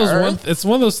it's fucking one of those earth. it's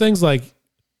one of those things like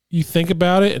you think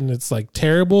about it and it's like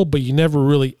terrible, but you never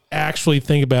really actually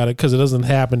think about it because it doesn't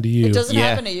happen to you. It doesn't Yeah.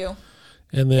 happen to you.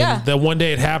 And then Yeah. that one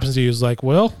day it happens to you, it's like,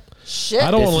 well, Shit. I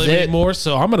don't want to This live is it. anymore,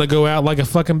 so I'm gonna go out like a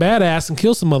fucking badass and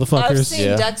kill some I've motherfuckers. seen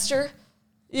Yeah. Dexter.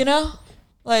 You know,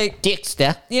 like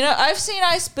Dickster. you know, I've seen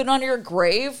I Spit on Your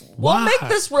Grave. We'll Why? make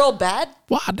this real bad.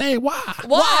 Why, damn, why?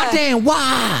 Why? Damn, why?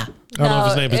 I don't know if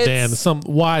his No, name is Dan. it's- Some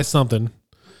why something.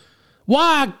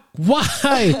 Why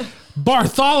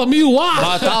Bartholomew? Why?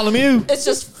 Bartholomew. It's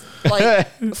just like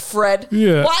Fred.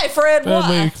 Yeah. Why, Fred? Why? I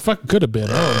mean, fuck could have been.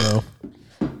 I don't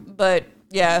know. But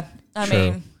yeah, I True.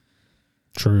 mean,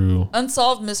 True.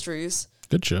 Unsolved Mysteries.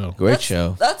 Good show. Great That's-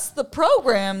 show. That's the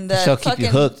program that Shall keep fucking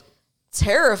you hooked.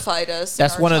 terrified us. in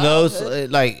That's our one of those,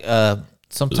 childhood. like,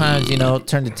 sometimes,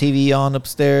 turn the TV on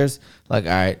upstairs. Like,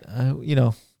 all right,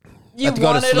 You have to go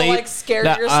to wanted to, sleep. like scare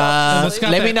Nah, yourself. to it's sleep.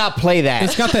 got let me that- not play that.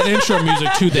 It's got that intro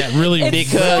music too that really It's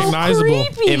Because- recognizable.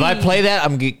 so creepy. If I play that,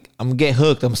 I'm gonna get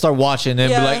hooked. I'm gonna start watching and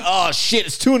Yeah. be like, oh shit,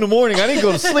 it's 2 a.m. I need to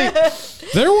go to sleep.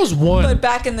 There was one. But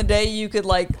back in the day, you could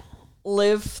like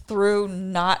live through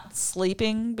not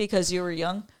sleeping because you were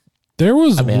young. There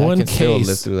was I one can still live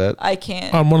case through that. I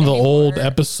can't. on one of the anymore. old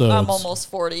episodes I'm almost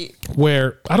 40.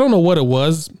 where I don't know what it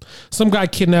was. Some guy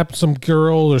kidnapped some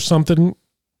girl or something.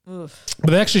 But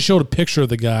they actually showed a picture of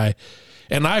the guy.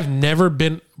 And I've never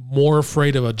been more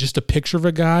afraid of just a picture of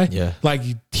a guy. Yeah. Like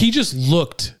he just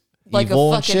looked Like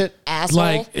Evil a and fucking shit? asshole.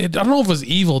 like I don't know if it was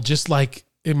evil, just like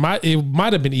it might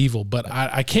have been evil, but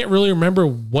I can't really remember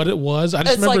what it was. I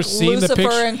just it's remember like seeing Lucifer the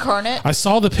picture. incarnate. I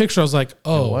saw the picture. I was like,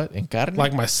 oh, What? Incarnate?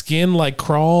 like my skin like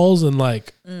crawls and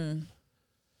like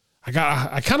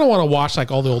I kind of want to watch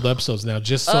like all the old episodes now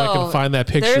just so I Oh, can find that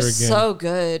picture They're again. so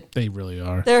good. They really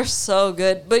are. They're so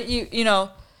good. But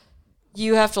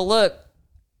you have to look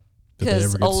Did they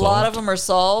because ever a get lot solved? of them are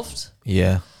solved.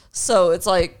 Yeah. So it's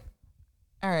like,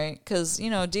 all right, because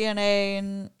DNA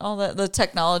and all that, the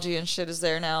technology and shit is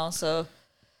there now. So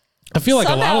I feel like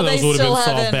a lot somehow of those they would have been still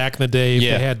solved haven't- back in the day if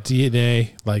Yeah. they had DNA.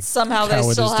 Like somehow how they it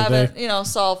is still today. haven't,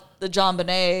 solved the John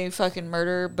Bonet fucking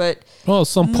murder. But Well,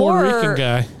 some Puerto more- Rican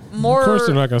guy. more- Of course,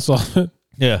 they're not going to solve it.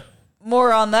 Yeah.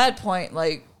 more on that point,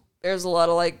 like there's a lot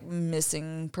of like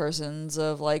missing persons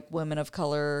of like women of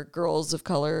color, girls of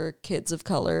color, kids of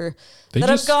color They that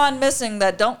just- have gone missing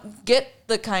that don't get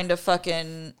the kind of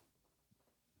fucking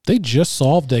They just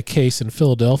solved a case in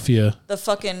Philadelphia.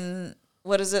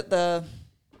 what is it, the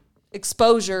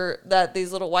exposure that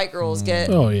these little white girls get.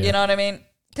 Oh, yeah. You know what I mean?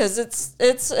 Because it's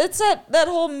that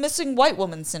whole missing white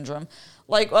woman syndrome.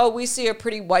 Like, oh, we see a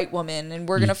pretty white woman and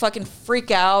we're going to fucking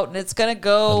freak out and it's going to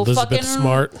go Elizabeth fucking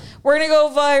Smart. We're going to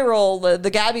go viral. The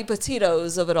Gabby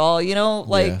Petitos of it all, you know?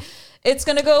 Like, it's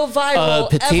going to go viral.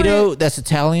 Petito, that's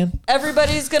Italian.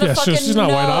 Everybody's going to fucking she's not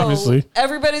know. white, obviously.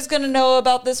 Everybody's going to know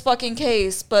about this fucking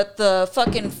case, but the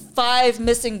fucking 5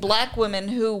 missing black women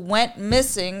who went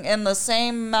missing in the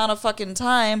same amount of fucking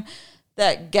time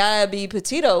that Gabby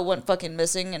Petito went fucking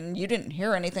missing, and you didn't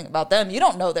hear anything about them. You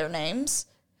don't know their names.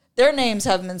 Their names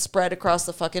haven't been spread across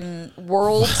the fucking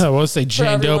world. I want to say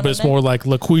Jane Doe, but it's more like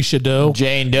LaQuisha Doe.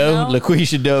 Jane Doe, No.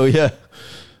 LaQuisha Doe, yeah.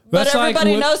 But That's like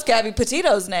everybody what- knows Gabby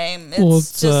Petito's name. It's, Well,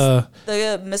 it's, just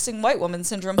the missing white woman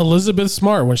syndrome. Elizabeth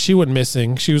Smart, when she went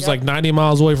missing, she was like 90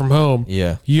 miles away from home.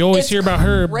 Yeah. You always It's hear about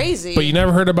her, crazy. but you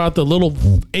never heard about the little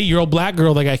 8-year-old black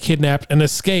girl that got kidnapped and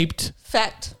escaped.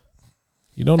 Fact.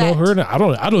 You don't know Fact. her?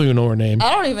 I don't even know her name.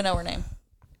 I don't even know her name.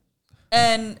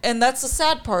 And that's the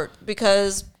sad part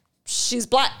because she's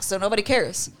black, so nobody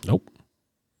cares. Nope.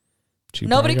 She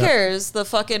Nobody probably got- cares. The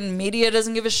fucking media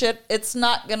doesn't give a shit. It's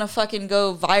not gonna fucking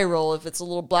go viral if it's a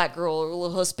little black girl or a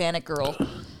little Hispanic girl.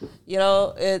 You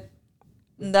know,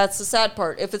 that's the sad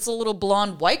part. If it's a little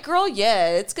blonde white girl, yeah,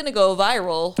 it's gonna go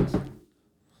viral.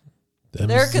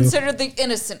 They're considered the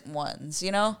innocent ones,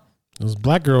 you know? Those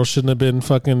black girls shouldn't have been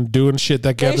fucking doing shit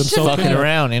that got They themselves shouldn't Fucking have.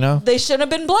 around, you know? They shouldn't have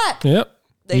been black. Yep.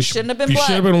 They shouldn't have been You black.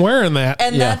 should have been wearing that.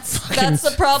 And Yeah. that's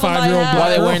the problem I 5-year-old have. Why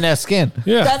black they wearing that skin?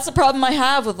 yeah. That's the problem I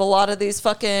have with a lot of these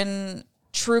fucking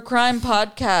true crime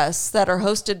podcasts that are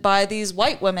hosted by these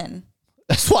white women.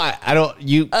 That's why I don't.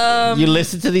 You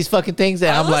listen to these fucking things,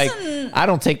 and I I'm like, listen- I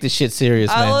don't take this shit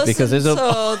serious, I man, because listen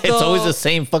it's to always the- the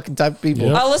same fucking type of people.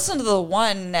 Yep. I listen to the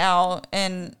one now,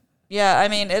 and yeah, I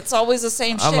mean it's always the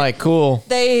same shit. I'm like, cool.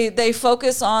 They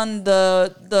focus on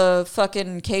the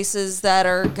fucking cases that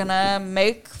are gonna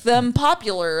make them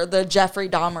popular. The Jeffrey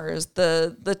Dahmers,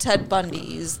 the Ted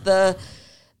Bundys, the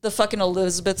fucking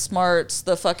Elizabeth Smarts,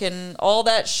 the fucking all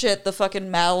that shit, the fucking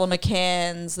Madeleine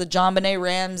McCanns, the JonBenet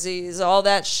Ramseys, all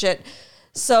that shit.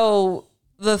 So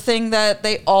the thing that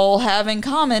they all have in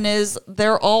common is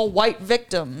they're all white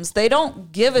victims. They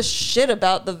don't give a shit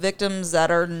about the victims that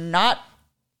are not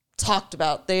talked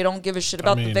about. They don't give a shit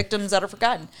about the mean- victims that are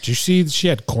forgotten. Did you see she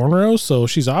had cornrows? So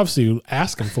she's obviously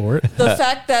asking for it. The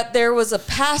fact that there was a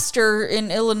pastor in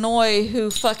Illinois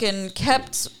who fucking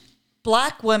kept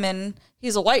black women,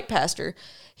 he's a white pastor,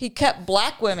 he kept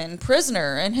black women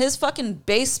prisoner in his fucking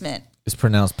basement It's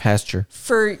pronounced pasture.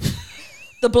 for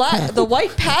the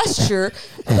white pastor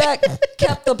that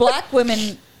kept the black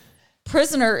women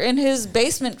prisoner in his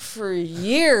basement for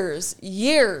years.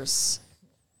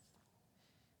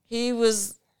 He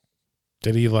was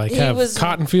Did he like He have was-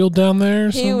 cotton field down there? Or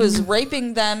he something? was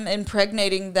raping them,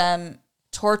 impregnating them,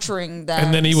 torturing them,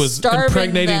 and then he was starving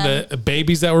impregnating them. the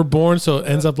babies that were born, so it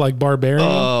ends up like Barbarian.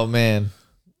 Oh man,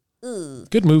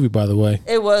 Good movie, by the way.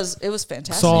 It was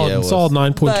fantastic. Solid, Yeah, it was. solid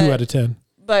 9.2 But- out of 10.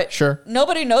 But Sure.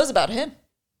 nobody knows about him.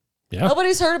 Yeah.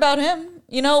 Nobody's heard about him.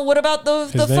 You know, what about the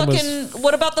His name fucking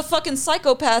what about the fucking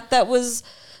psychopath that was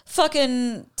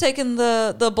fucking taking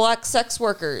the black sex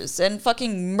workers and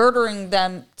fucking murdering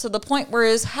them to the point where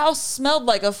his house smelled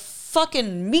like a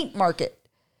fucking meat market.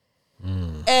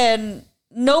 And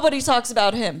nobody talks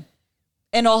about him.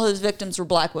 And all his victims were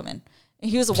black women.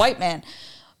 And he was a white man.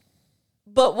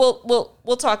 But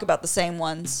we'll talk about the same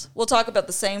ones. We'll talk about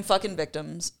the same fucking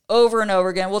victims over and over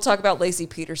again. We'll talk about Lacey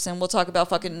Peterson. We'll talk about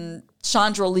fucking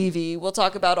Chandra Levy. We'll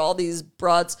talk about all these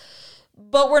broads.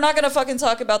 But we're not gonna fucking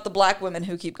talk about the black women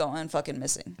who keep going fucking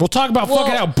missing. We'll talk about Well-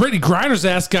 fucking how Brittany Griner's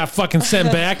ass got fucking sent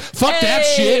back. Fuck that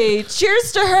shit. Hey,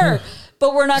 cheers to her.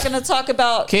 But we're not gonna talk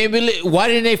about can't believe. Why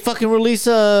didn't they fucking release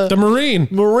a The Marine.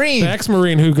 Marine? The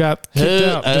ex-Marine who got kicked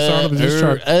out. Dishonorably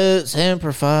discharged.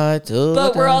 Semper Fi.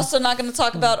 But we're also not going to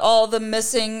talk about all the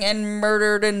missing and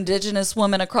murdered indigenous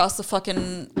women across the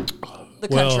fucking the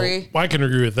country. Well, I can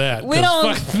agree with that. We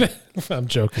 'cause don't- fuck- I'm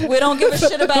joking. We don't give a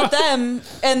shit about them,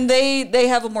 and they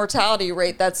have a mortality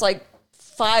rate that's like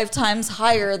 5 times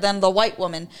higher than the white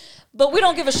woman. But we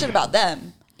don't give a shit about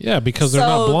them. Yeah, because they're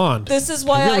not blonde. This is Have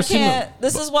why you I ever seen can't.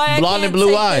 This is why I Blonde can't and blue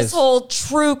take eyes. this whole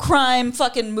true crime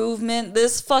fucking movement,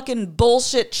 this fucking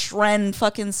bullshit trend,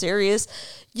 fucking serious.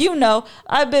 You know,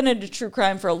 I've been into true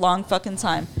crime for a long fucking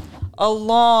time,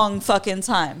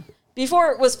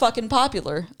 before it was fucking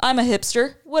popular. I'm a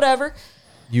hipster, whatever.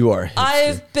 You are.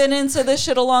 I've been into this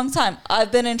shit a long time.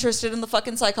 I've been interested in the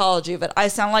fucking psychology of it. I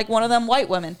sound like one of them white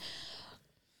women.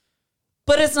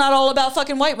 But it's not all about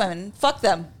fucking white women. Fuck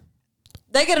them.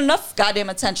 They get enough goddamn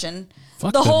attention.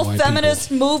 Fuck the them whole white feminist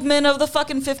people. movement of the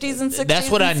fucking 50s and 60s. That's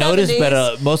what and I noticed, 70s,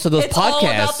 but most of those it's all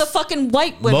podcasts, about the fucking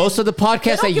white women. most of the They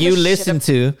podcasts don't that give a you shit listen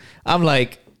to, I'm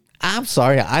like, I'm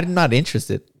sorry, I'm not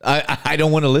interested. I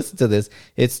don't want to listen to this.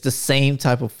 It's the same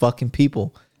type of fucking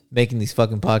people making these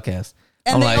fucking podcasts.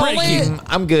 And I'm they like, only-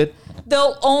 I'm good.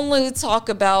 They'll only talk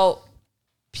about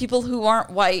people who aren't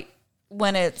white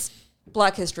when it's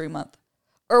Black History Month.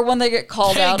 Or when they get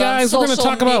called Hey out guys, on we're social gonna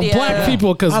talk about media. black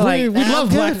people because I'm like, we nah, love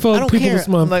I'm black good. I folk don't people care. this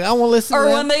month. I'm like, I want to listen Or to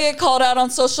when them. they get called out on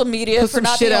social media Put for some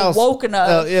not shit being else. woke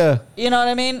enough. Yeah. You know what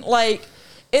I mean? Like,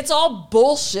 it's all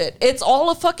bullshit. It's all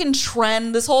a fucking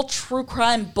trend. This whole true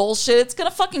crime bullshit. It's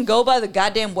gonna fucking go by the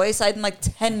goddamn wayside in like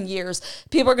 10 years.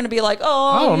 People are gonna be like, oh,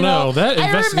 I don't you know. That I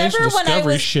investigation remember when I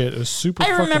discovery was- shit is super. I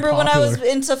remember when I was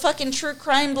popular. into fucking true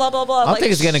crime, blah blah blah. I don't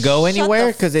think it's gonna go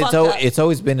anywhere because it's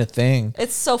always been a thing.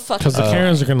 It's so fucking. Because the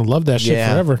Karens are gonna love that shit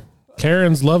yeah. forever.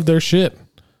 Karens love their shit.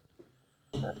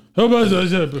 But the ones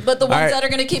right. that are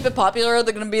going to keep it popular,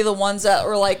 they're going to be the ones that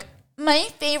were like, my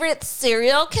favorite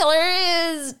serial killer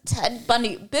is Ted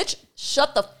Bundy. Bitch,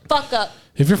 shut the fuck up.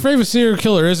 If your favorite serial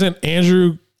killer isn't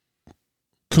Andrew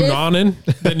Cunanan,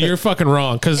 then you're fucking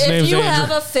wrong. Because his If name's you Andrew.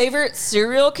 have a favorite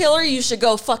serial killer, you should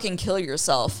go fucking kill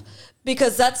yourself.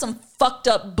 Because that's some fucked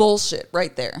up bullshit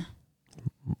right there.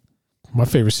 My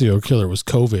favorite serial killer was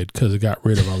COVID because it got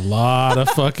rid of a lot of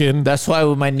fucking. That's why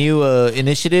with my new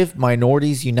initiative,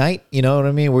 Minorities Unite, you know what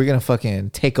I mean? We're gonna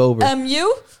fucking take over.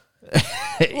 MU?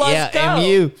 Let's go.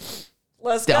 MU.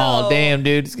 Let's go. Oh damn,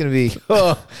 dude, it's gonna be.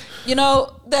 Oh. You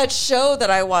know, that show that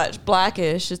I watched,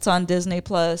 Blackish, it's on Disney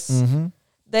Plus. Mm-hmm.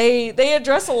 They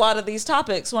address a lot of these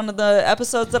topics. One of the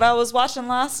episodes that I was watching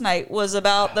last night was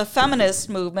about the feminist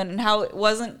movement and how it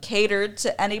wasn't catered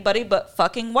to anybody but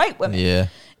fucking white women. Yeah.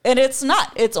 And it's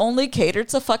not. It's only catered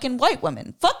to fucking white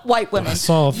women. Fuck white women.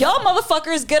 saw- Y'all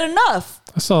motherfuckers get enough.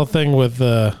 I saw a thing with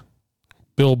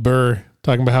Bill Burr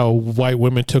talking about how white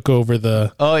women took over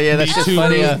the Oh yeah, that's just Too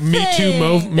funny. Me Too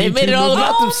movement. They made it all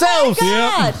about themselves. Oh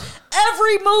my God.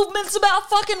 Every movement's about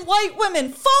fucking white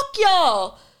women. Fuck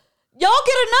y'all. Y'all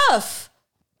get enough.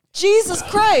 Jesus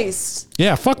Christ.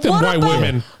 Yeah, fuck them What white about-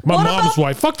 women. My what mom's about-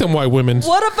 white. Fuck them white women.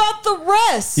 What about the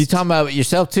rest? You talking about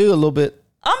yourself too a little bit?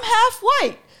 I'm half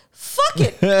white. Fuck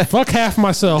it. Fuck half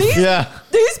myself. Yeah.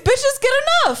 These bitches get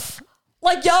enough.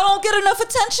 Like, y'all don't get enough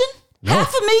attention?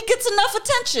 Half of me gets enough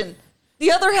attention.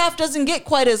 The other half doesn't get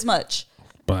quite as much.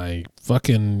 By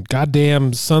fucking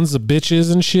goddamn sons of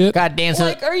bitches and shit. Goddamn. son.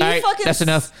 Like, are you All right, fucking- That's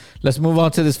enough. Let's move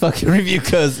on to this fucking review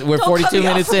because we're Don't 42 cut me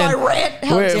off minutes for in. my rant.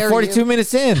 How dare We're you. 42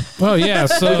 minutes in. Oh yeah,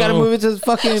 so We gotta move into the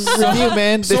fucking review,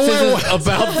 man. This where is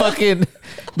about fucking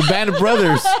the Band of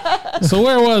Brothers. So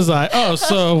where was I? Oh,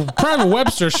 so Private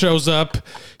Webster shows up.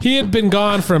 He had been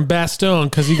gone from Bastogne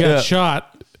because he got Yeah.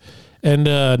 shot, and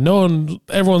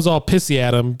everyone's all pissy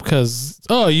at him because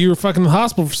you were fucking in the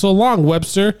hospital for so long,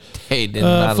 Webster. Hey, did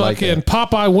not like Fucking that.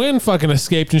 Popeye Wynn fucking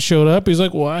escaped and showed up. He's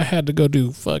like, well, I had to go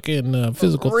do fucking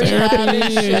physical Rehab and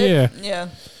therapy. shit. Yeah, Yeah.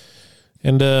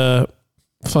 and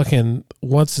fucking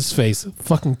what's his face?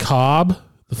 Fucking Cobb.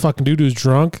 The fucking dude who's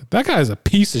drunk. That guy's a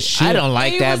piece of shit. I don't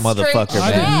like He that was straight motherfucker,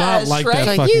 I did man. not like right? that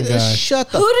Like, fucking you guy. shut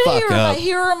the Who did he fuck remind? up.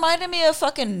 He reminded me of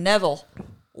fucking Neville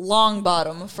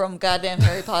Longbottom from goddamn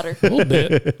Harry Potter. A little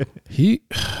bit.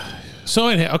 So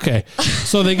anyhow, okay.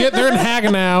 So they're in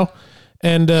Hagenau,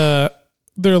 and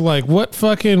they're like, "What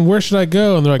fucking? Where should I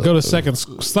go?" And they're like, "Go to second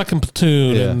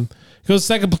platoon." Yeah. And goes to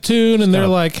second platoon, and they're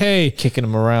like, "Hey, Kicking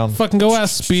him around. fucking go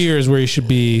ask Spears where he should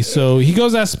be." So he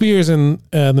goes ask Spears, and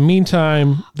in the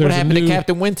meantime, there's What happened a new, to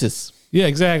Captain Winters? Yeah,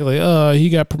 exactly. He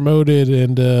got promoted,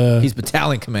 and He's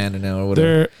battalion commander now, or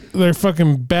whatever. they're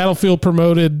fucking battlefield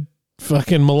promoted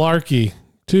fucking malarkey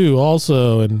too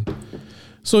also, and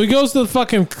so he goes to the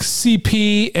fucking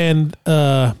CP, and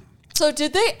So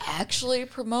did they actually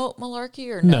promote Malarkey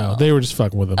or no? no, they were just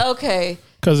fucking with him Okay.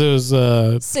 because it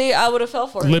was See, I would have fell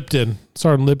for it. Lipton.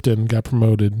 Sergeant Lipton got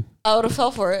promoted. I would have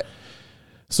fell for it.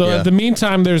 So Yeah. at the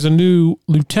meantime, there's a new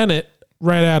lieutenant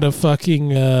right out of fucking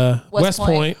West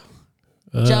Point.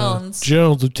 Jones.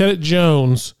 Lieutenant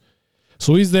Jones.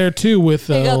 So he's there too with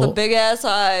He got the big ass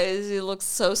eyes. He looks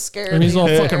so scared. and he's all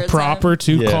the fucking entire proper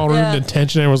too, Yeah. calling Yeah. him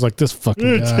attention. Everyone's like, this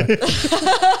fucking guy. time.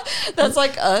 That's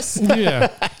like us. Yeah.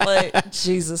 Like,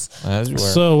 Jesus.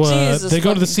 So Jesus they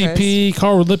go to the fucking CP.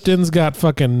 Carl Lipton's got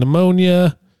fucking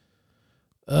pneumonia.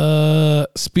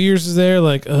 Spears is there,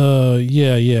 like,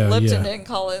 yeah. Lipton didn't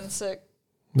call in sick.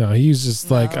 No, he's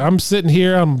just like, I'm sitting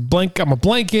here. I'm a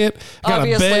blanket. Got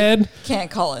Obviously, a bed.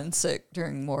 can't call in sick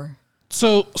during war.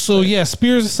 So yeah,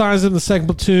 Spears assigns in the second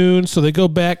platoon. So they go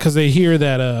back because they hear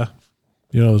that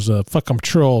there's a fucking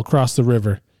patrol across the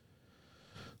river.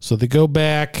 So they go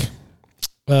back,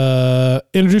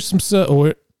 introduced himself.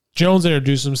 Or Jones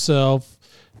introduced himself.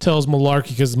 Tells Malarkey,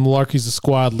 because Malarkey's the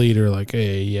squad leader. Like,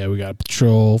 hey, yeah, we got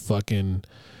patrol. Fucking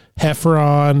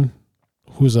Heffron.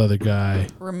 Who's the other guy?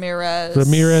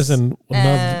 Ramirez and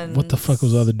what the fuck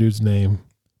was the other dude's name?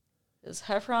 Is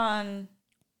Heffron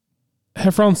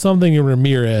something and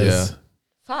Ramirez. Yeah.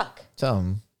 Fuck.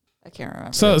 Something. I can't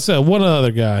remember. So one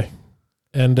other guy.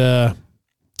 And they're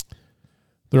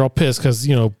all pissed because,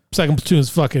 second platoon's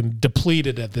fucking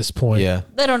depleted at this point. Yeah.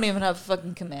 They don't even have a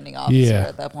fucking commanding officer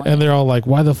at that point. And they're all like,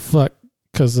 why the fuck?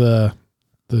 Because the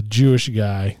Jewish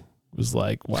guy was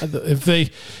like, why if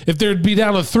there'd be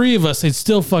down to 3 of us, they'd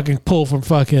still fucking pull from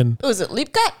fucking. Was it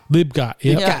Liebgott? Liebgott.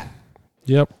 Yep. Yeah.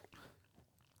 Yep.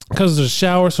 Because there's a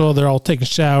shower, so they're all taking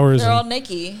showers. They're all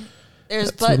naked.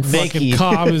 There's when butts. fucking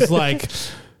Cobb is like,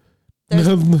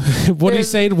 what do you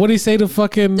say? What do you say to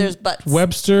fucking There's butts.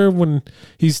 Webster when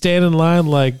he's standing in line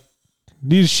like,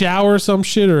 need a shower or some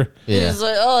shit? Or He's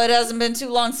like, oh, it hasn't been too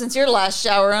long since your last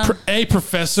shower, huh? Hey,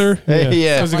 professor. Yeah.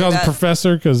 Because he Like calls him that.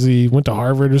 professor because he went to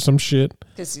Harvard or some shit.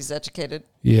 Because he's educated.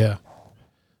 Yeah.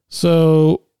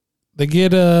 So they get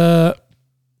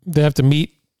they have to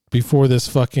meet before this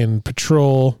fucking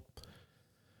patrol.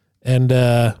 And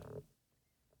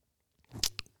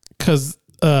because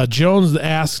Jones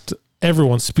asked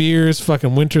everyone, Spears,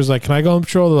 fucking Winters, like, can I go on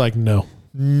patrol? They're like, no.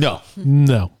 No.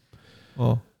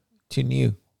 Well, too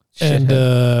new.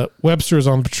 And Webster is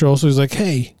on patrol, so he's like,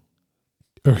 hey.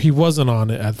 Or he wasn't on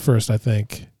it at first, I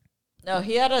think. No,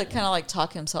 he had to kind of like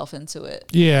talk himself into it.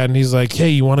 Yeah, and he's like, hey,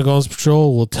 you want to go on this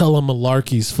patrol? Well, tell him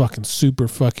Malarkey's fucking super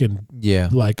fucking,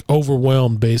 like,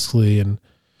 overwhelmed, basically. And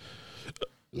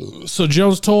so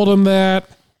Jones told him that.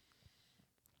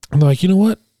 I'm like, you know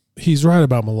what? He's right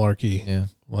about Malarkey. Yeah.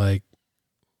 Like,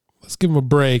 let's give him a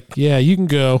break. Yeah, you can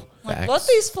go. Like, let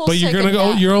these fools But you're take gonna a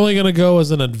go. nap You're only gonna go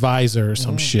as an advisor or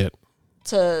some shit.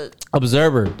 to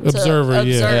Observer. Observer,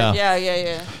 yeah.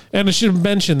 Yeah. And I should have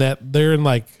mentioned that they're in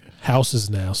like houses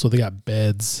now, so they got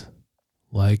beds.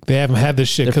 Like they haven't had this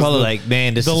shit. They're 'cause probably like,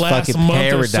 man, this the is last fucking month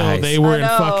paradise. or so, they were in I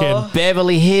know. fucking.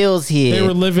 Beverly Hills here. They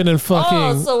were living in fucking.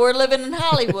 Oh, so we're living in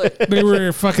Hollywood. They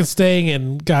were fucking staying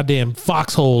in goddamn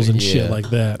foxholes and shit Yeah. like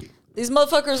that. These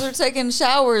motherfuckers are taking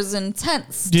showers in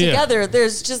tents Yeah. together.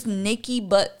 There's just naked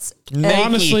butts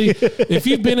Honestly, if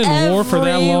you've been in war for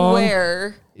that long,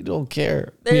 everywhere. You don't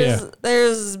care.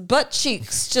 There's butt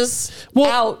cheeks just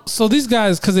out. So these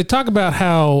guys, because they talk about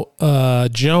how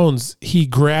Jones, he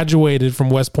graduated from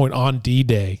West Point on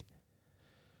D-Day.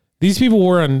 These people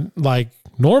were in like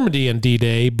Normandy on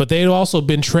D-Day, but they had also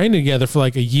been training together for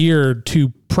like a year or two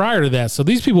prior to that. So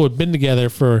these people had been together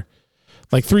for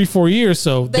like 3-4 years.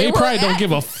 So they were probably don't at-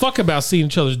 give a fuck about seeing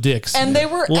each other's dicks. And they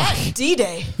were Like- at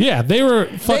D-Day. Yeah, they were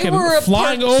fucking They were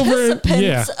flying over. participants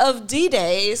Yeah. of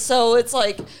D-Day. So it's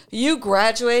like you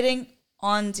graduating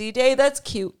on D-Day. That's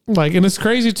cute. Like, and it's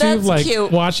crazy too, That's like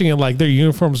cute. watching it, like their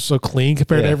uniforms are so clean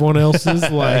compared to everyone else's.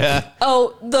 Like,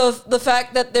 Oh, the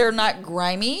fact that they're not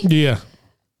grimy. yeah.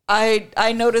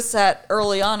 I noticed that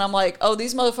early on. I'm like, oh,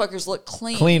 these motherfuckers look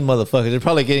clean. Clean motherfuckers. They're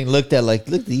probably getting looked at like,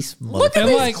 look at these Look at motherfuckers.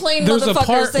 these like clean there's a motherfuckers.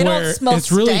 part They where don't smell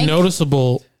it's really stank.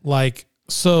 noticeable. Like,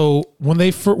 so when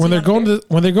they're going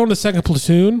to second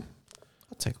platoon,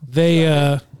 they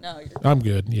No, you're I'm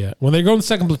good. Yeah, when they go to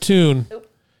second platoon,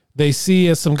 they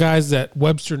see some guys that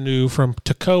Webster knew from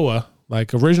Toccoa,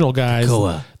 like original guys.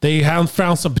 Toccoa. They have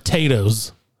found some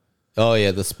potatoes. Oh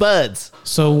yeah, the spuds.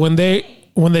 So when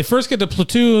they first get to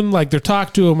platoon, like they're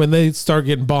talking to them and they start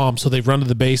getting bombed. So they run to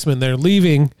the basement. They're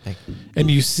leaving,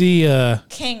 and you see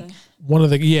King. one of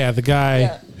the guy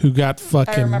Yeah. who got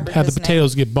fucking remember had the his name.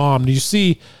 potatoes get bombed. You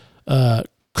see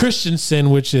Christensen,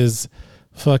 which is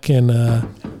fucking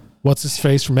what's his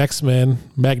face from X-Men,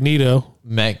 Magneto. Oh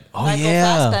Michael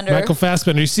yeah. Fassbender. Michael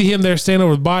Fassbender. You see him there standing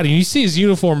over the body. And you see his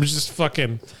uniform is just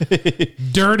fucking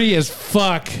dirty as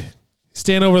fuck.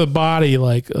 Stand over the body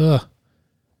like, ugh.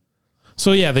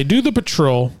 So yeah, they do the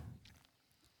patrol.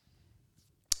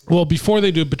 Well, before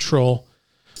they do patrol,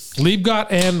 Liebgott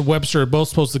and Webster are both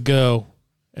supposed to go.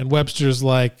 And Webster's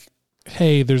like,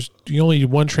 hey, you only need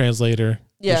one translator.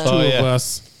 Yeah. There's two Oh, of yeah.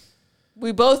 us.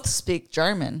 We both speak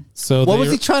German. So What was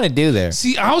they're- he trying to do there?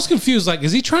 See, I was confused. Like,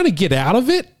 is he trying to get out of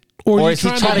it? Or is he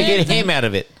trying to get get him out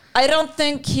of it? I don't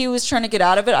think he was trying to get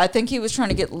out of it. I think he was trying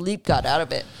to get Liebgott out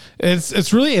of it.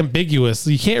 It's really ambiguous.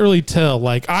 You can't really tell.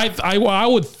 Like I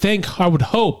would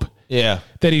hope Yeah.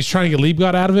 that he's trying to get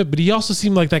Liebgott out of it, but he also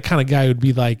seemed like that kind of guy who'd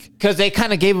be like, Because they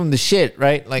kind of gave him the shit,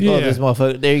 right? Like, oh, Yeah. this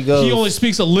motherfucker. There you go. he only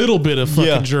speaks a little bit of fucking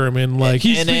Yeah. German. Like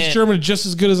he And speaks then- German just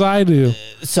as good as I do.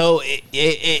 So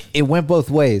it went both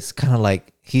ways. Kind of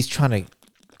like he's trying to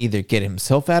either get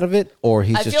himself out of it or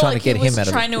he's I just feel trying like to get he was him out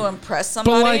of trying it. to impress But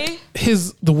somebody.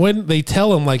 like when they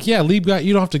tell him like, yeah, Lieb got,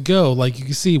 you don't have to go. Like you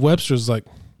can see Webster's like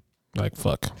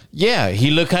fuck. Yeah,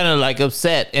 he looked kind of like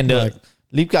upset, and Like-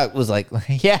 Leapcock was like,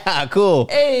 "Yeah, cool."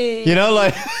 Hey. You know,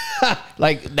 like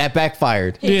like that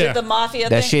backfired. he Yeah. did the mafia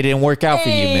That thing. shit didn't work out for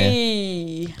you, man.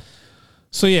 Hey.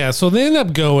 So yeah, so they end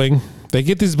up going. They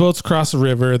get these boats across the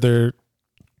river. The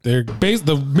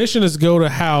mission is to go to a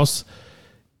house,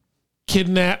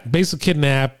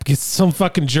 kidnap, get some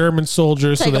fucking German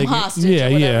soldiers. Take so they him hostage yeah, or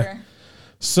yeah. whatever.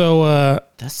 So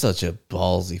That's such a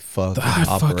ballsy fucking I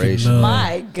fucking operation. know.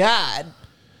 My God.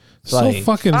 so like-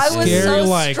 fucking I was scary. so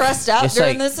Like stressed out It's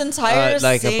during like, this entire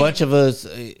like scene. a bunch of us,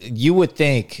 you would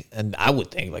think, and I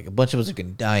would think, like a bunch of us are gonna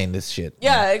die in this shit.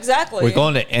 Yeah, exactly. We're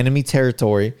going to enemy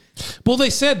territory. well, they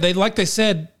said I I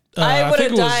think would've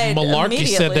it was died Malarkey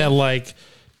said immediately. that like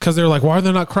because they're like, why are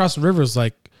they not crossing rivers?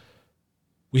 Like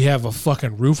we have a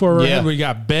fucking roof over our Yeah. head. We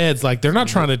got beds. Like they're not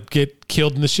trying to get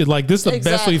killed in this shit. Like this is the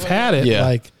best we've Exactly. had it. Yeah.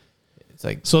 Like. It's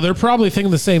like So they're probably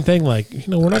thinking the same thing, like, you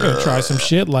know, we're not going to try some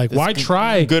shit. Like, why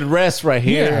try? good rest right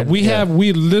here. Yeah, And-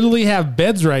 we literally have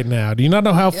beds right now. Do you not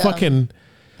know how fucking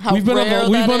How we've been rare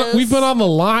on the, that we've is. been on the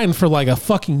line for like a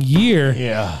fucking year.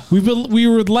 Yeah. We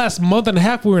were the last month and a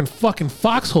half we were in fucking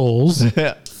foxholes.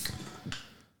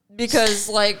 because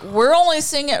like we're only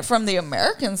seeing it from the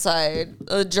American side.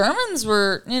 The Germans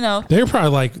were, They're probably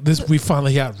like this. We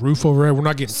finally got roof over it. We're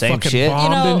not getting Same fucking shit.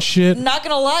 bombed and shit. Not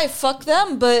gonna lie, fuck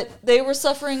them, but they were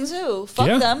suffering too. Fuck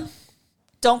Yeah. them.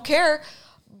 Don't care.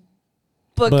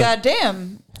 But But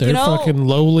goddamn, They're fucking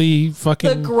lowly the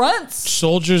fucking grunts.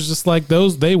 soldiers, just like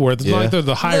those they were. It's not Yeah. like they're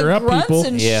the higher The up grunts people.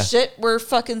 and Yeah. shit were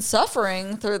fucking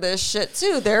suffering through this shit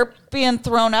too. They're being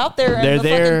thrown out there They're in the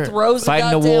there fucking throes fighting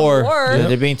of the goddamn war. war.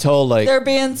 They're being told like They're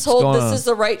being told going this on? is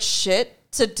the right shit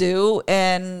to do,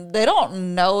 and they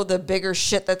don't know the bigger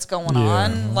shit that's going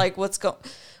on, like what's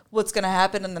gonna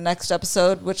happen in the next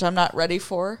episode, which I'm not ready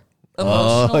for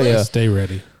emotionally. yeah. Stay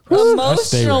ready.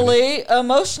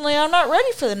 Emotionally, I'm not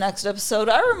ready for the next episode.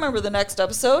 I remember the next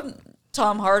episode.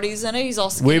 Tom Hardy's in it. He's all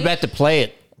skinny. we're about to play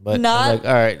it, but I'm Not- like,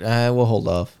 all right, we'll hold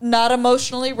off. Not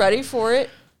emotionally ready for it.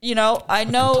 I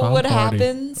know Tom what Hardy.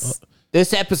 happens.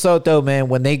 This episode though, man,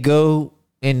 when they go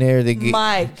in there, they get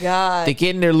My God. they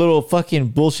get in their little fucking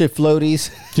bullshit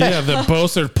floaties, Yeah, the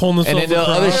boats are pulling and themselves then the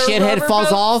other across. shithead Rubber falls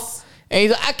boats? off, and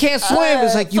he's like, I can't swim.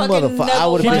 It's like, you fucking motherfucker. I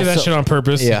Neville would He have did been that shit on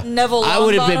purpose. Yeah, Neville I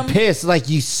would have been Longbottom? pissed. Like,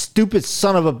 you stupid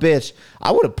son of a bitch.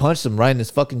 I would have punched him right in his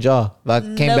fucking jaw if I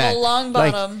came Neville back. Longbottom.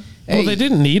 Like, Well, hey, they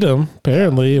didn't need him.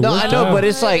 Apparently, It No, worked I know, out. but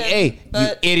it's like, hey,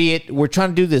 But- you idiot. We're trying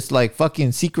to do this like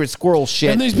fucking secret squirrel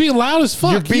shit. and he's being loud as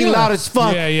fuck. You're being yeah. loud as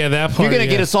fuck. Yeah, that part. You're gonna yeah.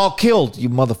 get us all killed, you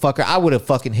motherfucker. I would have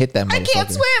fucking hit that motherfucker. I can't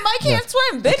swim. I can't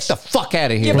swim, Get bitch. the fuck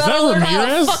out of here. You better that learn how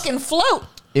to Ramirez? fucking float.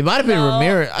 It might have been No,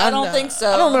 Ramirez. I don't think so.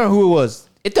 I don't remember who it was.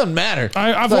 It doesn't matter.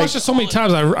 I've Like, watched it so many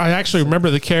times. I actually remember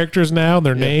the characters now,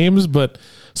 their names, but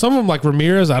some of them like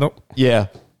Ramirez. I don't. Yeah,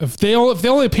 If they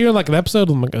only appear in like an episode,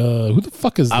 I'm like, who the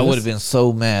fuck is this? I would have been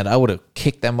so mad. I would have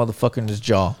kicked that motherfucker in his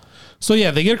jaw. So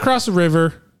yeah, they get across the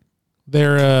river.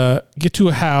 They're get to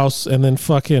a house, and then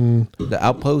fucking The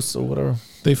outpost or whatever.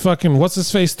 they fucking what's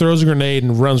his face throws a grenade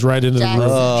and runs right into Jackson. the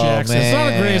roof. Oh, Jackson. It's not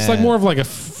a grenade. It's like more of like a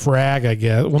frag, I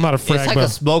guess. Well, not a frag, It's like but a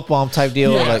smoke bomb type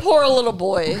deal. Yeah. Like, Poor little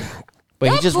boy. but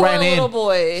he that just poor ran little in.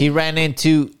 boy. He ran in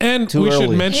too we early. should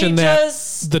mention He that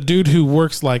just- the dude who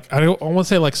works like I want to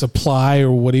say like supply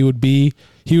or what he would be.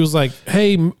 He was like,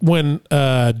 hey, when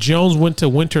Jones went to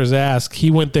Winter's Ask,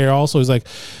 he went there also. He's like,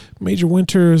 Major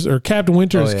Winters or Captain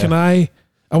Winters, Oh, yeah. can I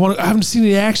haven't seen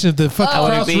the action if the fucking I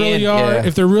wanna crowds be really in, are yeah.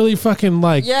 if they're really fucking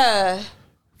like Yeah.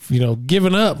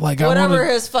 giving up. Like I Whatever want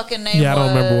his fucking name yeah, I don't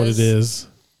remember what it was. is.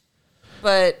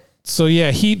 But So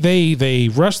yeah, they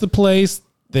rush the place.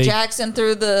 They Jackson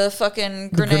threw the fucking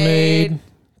the grenade.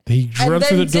 He And runs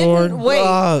through the then door. didn't wait.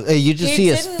 Oh, hey, you just He see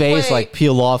his didn't face wait. like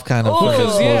peel off, kind of. Oh. fucking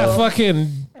Because slow. yeah,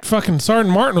 fucking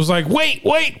Sergeant Martin was like, wait,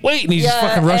 and he just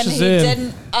fucking rushes and he in.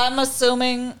 didn't. I'm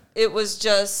assuming it was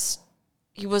just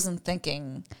he wasn't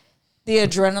thinking. The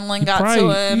adrenaline got to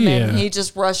probably- him, yeah. and he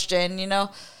just rushed in.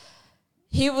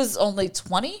 He was only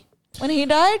 20 when he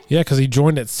died. Yeah, because he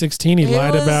joined at 16. He He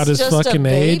lied was about his just a fucking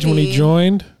age when he baby.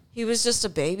 joined. He was just a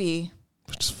baby.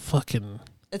 Which is fucking.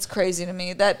 It's crazy to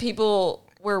me that people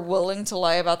were willing to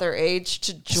lie about their age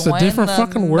to It's join a different the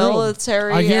fucking world.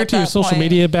 military. I guarantee you, at if that social point.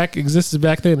 media existed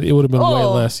back then, it would have been way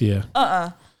Oh. less. Yeah.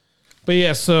 But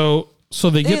yeah, so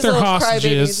they get These their little crybabies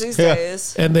hostages these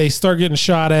days. and they start getting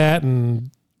shot at,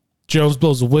 and Jones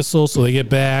blows a whistle, so they get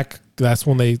back. That's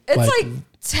when they It's like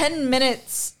 10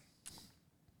 minutes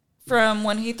from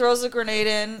when he throws a grenade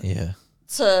in Yeah.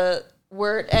 to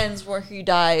where it ends, where he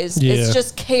dies. Yeah. It's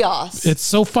just chaos. It's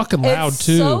so fucking loud It's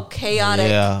too. so chaotic.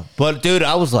 Yeah, but dude,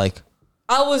 I was like,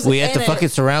 I was. we had in the it. fucking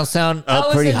surround sound up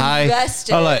was pretty high.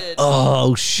 invested. I'm like,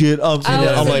 oh shit, I'm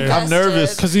like, I'm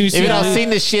nervous Because you see, Even I've Lee- seen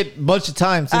this shit a bunch of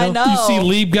times. You know? I know. you see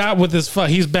Lieb got with his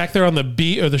he's back there on the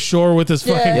beat or the shore with his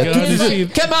fucking Yeah, gun. he's You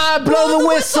like, see- Come on, blow the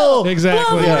whistle. exactly.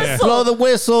 Blow the Yeah. whistle. Blow the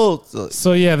whistle.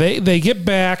 So yeah, they get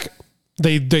back.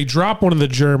 They drop one of the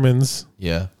Germans.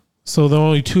 Yeah. So the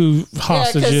only two Yeah, because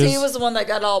hostages. he was the one that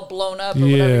got all blown up or whatever.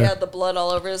 He Yeah. had the blood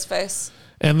all over his face.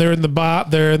 and they're in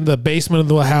the basement of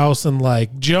the house, and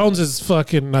like Jones is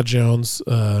fucking not Jones.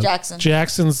 Jackson.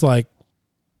 Jackson's like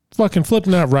fucking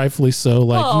flipping out, rightfully so.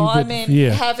 Like, Oh, I could- mean,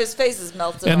 yeah. half his face is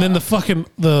melted. And then off.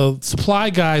 the supply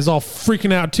guy's all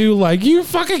freaking out too, like you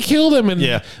fucking killed him. And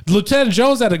Yeah. Lieutenant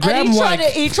Jones had to grab and him, like,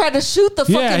 he tried to shoot the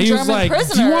yeah, fucking he was German like,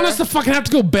 prisoner. "Do you want us to fucking have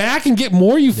to go back and get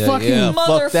more? You fucking." yeah.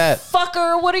 Fuck that.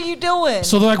 Motherfucker, what are you doing?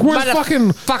 So they're like, "Where's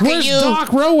where's you."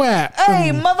 Doc Rowe at?"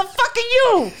 hey, motherfucker,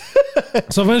 you!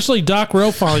 So eventually, Doc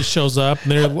Rowe finally shows up,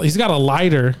 and he's got a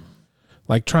lighter,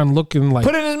 like trying to look in, like,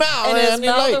 Put it in his mouth. In his man.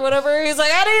 mouth Like- or whatever. He's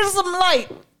like, I need some light.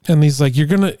 and he's like, "You're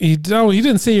gonna." He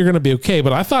didn't say you're gonna be okay,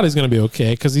 but I thought he's gonna be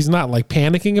okay because he's not like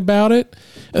panicking about it.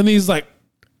 And he's like,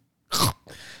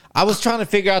 I was trying to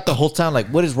figure out the whole time, like,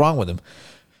 what is wrong with him?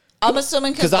 I'm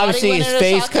assuming Because obviously his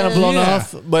face kind of blown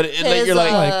off, but like, you're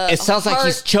like, it sounds like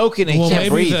he's choking and he "Well, can't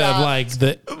maybe breathe.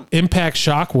 the impact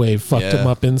shockwave fucked Yeah. him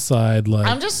up inside, like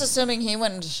I'm just assuming he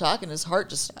went into shock and his heart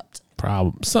just stopped.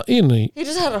 problem." So you know, He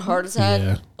just had a heart attack.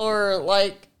 Yeah. Or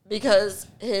like because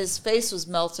his face was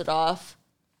melted off,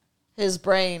 his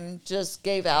brain just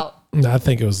gave out. I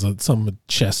think it was some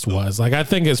chest wise. Like I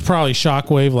think it's probably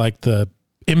shockwave. Like the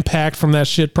impact from that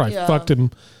shit probably Yeah. fucked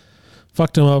him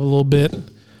up a little bit.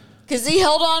 Because he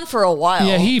held on for a while.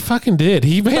 Yeah, he fucking did.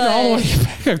 He made it all the way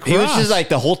back across. He was just like,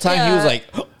 the whole time he was Yeah. like,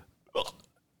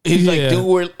 he's Yeah. like, doing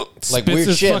weird, like spits weird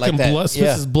his shit fucking like that. blood, spits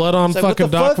Yeah. his blood on It's like, what fucking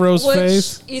the Doc fuck? Rowe's Which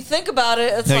face. you think about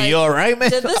it, it's No, like, you all right,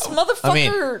 man? did this motherfucker I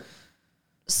mean,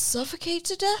 suffocate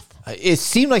to death? it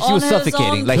seemed like he On was his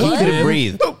suffocating, own like he blood? couldn't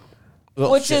breathe.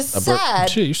 Oh, Which shit, is I burped. sad.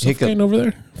 Shit, you're Hiccup. suffocating over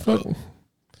there. Fuck.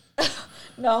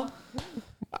 No.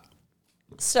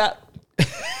 Stop.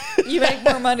 You make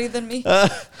more money than me.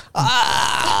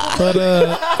 But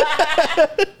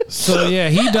so yeah,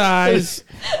 he dies.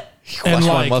 And Watch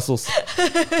my like muscles.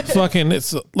 fucking,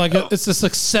 it's like it's a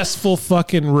successful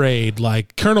fucking raid.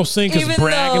 Like Colonel Sink is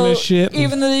bragging this shit.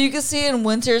 Even though you can see in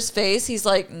Winter's face, he's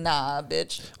like, "Nah,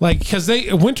 bitch." Like because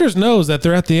Winters knows that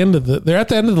they're at the end of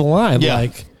the line. Yeah.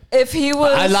 Like If he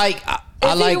was, I like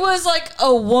he was like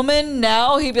a woman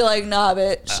now, he'd be like, "Nah,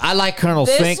 bitch." I like Colonel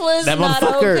This Sink. was That not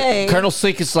motherfucker, okay. Colonel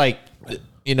Sink is like,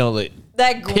 you know, like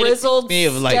That grizzled, me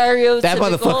of like stereotypical. that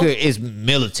motherfucker is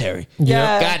military.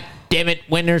 Yeah. God damn it,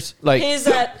 Winters. Like He's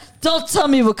that. Don't tell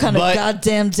me what kind of But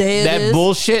goddamn day it that is.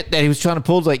 bullshit that he was trying to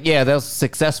pull is like, yeah, that was a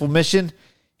successful mission.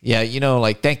 Yeah, you know,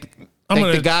 like thank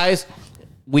gonna- the guys.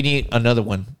 We need another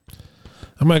one.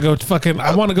 I'm gonna go fucking.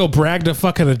 I want to go brag to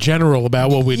fucking a general about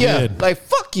what we Yeah, did. like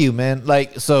fuck you, man.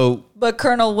 Like so, But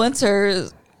Colonel Winter,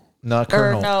 not or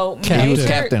Colonel. no, Captain. Major,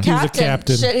 Captain. He was a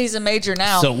captain. Shit, he's a major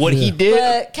now. So what he did,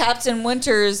 But Captain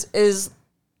Winters is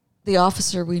the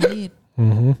officer we need.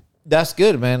 that's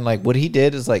good, man. Like what he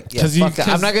did is like, yeah, 'Cause you- fuck that.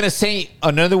 I'm 'cause- not gonna say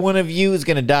another one of you is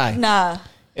gonna die. Nah.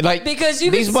 Like Because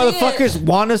you these can see motherfuckers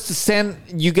want us to send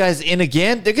you guys in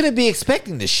again. They're gonna be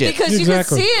expecting this shit. Because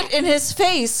Exactly. you could see it in his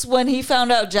face when he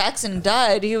found out Jackson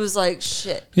died. He was like,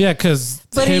 shit. Yeah, because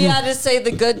But he had to say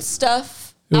the good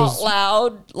stuff was- out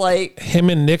loud. Like, him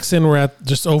and Nixon were at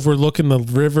just overlooking the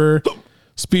river.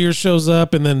 Spears shows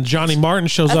up, and then Johnny Martin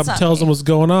shows That's up and not tells me. him what's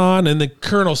going on, and then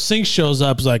Colonel Sink shows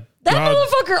up. Is like, that "God,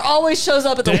 motherfucker always shows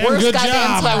up at the damn worst good goddamn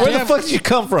job. time. Where the fuck did you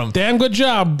come from? damn good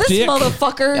job, This dick."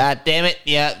 motherfucker. God damn it!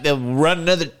 Yeah, they'll run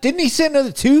another. Didn't he send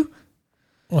another two?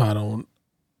 I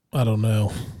don't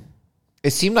know.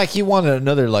 It seemed like he wanted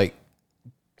another like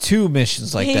two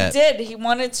missions like he that. did. He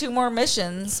wanted 2 more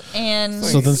missions. And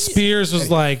So then Spears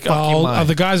was like, Fuck you, mine.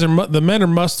 the guys are the men are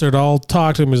mustered. I'll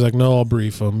talk to him." He's like, "No, I'll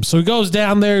brief him." So he goes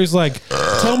down there. He's like,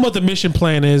 "Tell him what the mission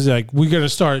plan is. Like, we're gonna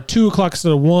start at 2:00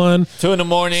 instead of 1. 2 in the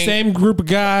morning. Same group of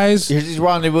guys." Here's these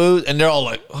rendezvous, and they're all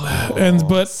like, oh.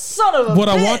 But son of a what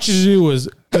I bitch. want you to do is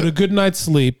get a good night's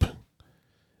sleep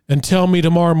and tell me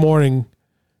tomorrow morning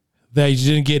that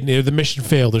you didn't get any, the mission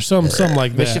failed or something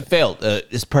like mission that. failed.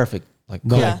 It's perfect. Like,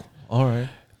 cool. Yeah. All right.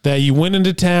 That you went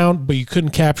into town, but you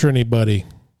couldn't capture anybody.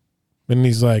 And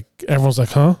he's like, everyone's like,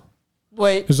 huh?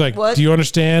 Wait. He's like, what? do you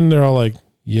understand? They're all like,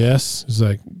 yes. He's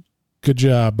like, good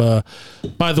job.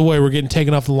 By the way, we're getting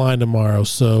taken off the line tomorrow.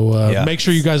 So Yeah. make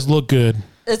sure you guys look good.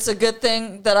 It's a good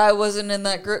thing that I wasn't in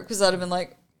that group because I'd have been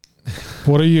like,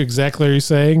 What are you exactly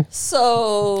saying?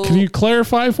 So Can you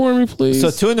clarify for me, please? So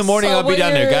 2 a.m, I'll be when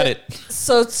down there. you're- Got it.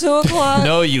 So 2 o'clock.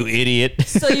 No, you idiot.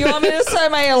 So you want me to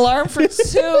set my alarm for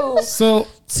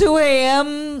 2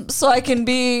 a.m. so I can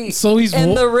be So he's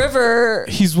in the river?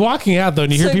 He's walking out though,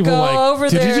 and you hear To people go like, over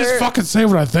 "Did you there." just fucking say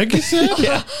what I think you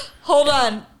said?" Hold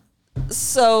on.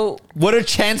 So What are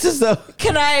chances though?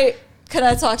 can I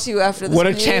talk to you after this? What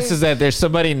are meeting? chances that there's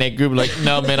somebody in that group like,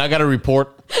 no, man, I gotta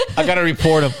report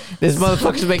him. This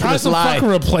motherfucker's making Probably us some lie. fucking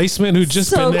replacement who just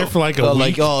So- been there for like a week.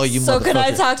 Like, oh, you So can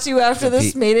I motherfucker. talk to you after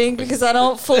this meeting because I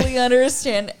don't fully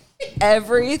understand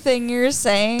everything you're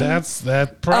saying.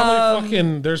 That probably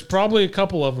fucking. There's probably a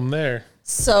couple of them there.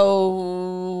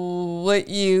 So what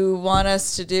you want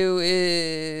us to do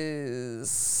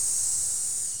is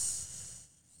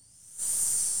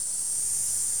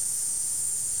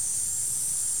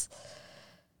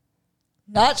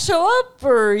not show up,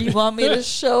 or you want me to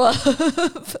show up?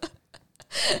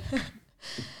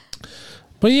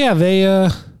 But yeah, they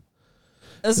It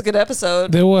was a good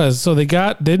episode. there was so they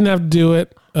didn't have to do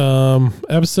it.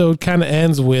 Episode kind of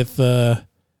ends with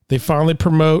they finally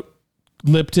promote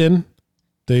Lipton.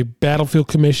 They battlefield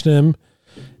commission him,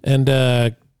 and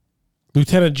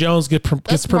Lieutenant Jones gets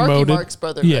That's promoted. Marky Mark's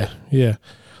brother. Yeah, right? yeah.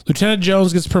 Lieutenant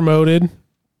Jones gets promoted,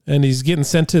 and he's getting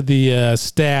sent to the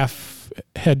staff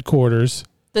headquarters.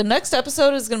 The next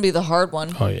episode is going to be the hard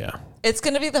one. Oh yeah, It's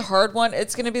going to be the hard one.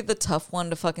 It's going to be the tough one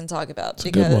to fucking talk about. it's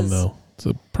a good one though. It's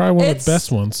probably one of the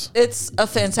best ones. It's a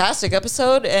fantastic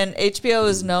episode, and HBO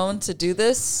is known to do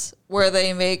this, where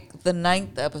they make the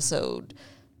 9th episode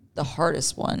the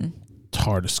hardest one. It's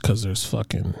hardest because there's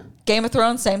fucking Game of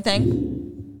Thrones, same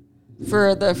thing.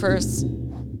 For the first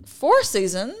 4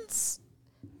 seasons.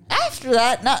 After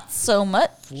that, not so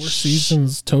much. 4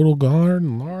 seasons total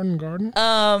garden.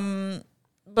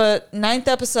 But 9th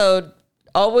episode,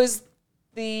 always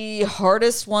the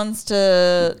hardest ones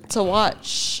to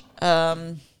watch.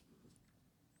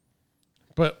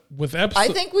 But with episode, I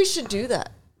think we should do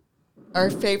that. Our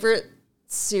favorite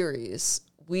series.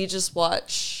 We just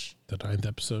watch. the 9th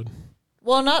episode.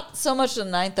 Well, not so much the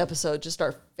 9th episode, just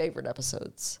our favorite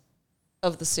episodes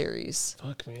of the series.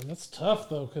 Fuck man, that's tough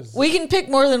though. Because We can pick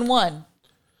more than one.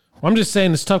 I'm just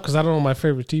saying it's tough because I don't know what my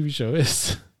favorite TV show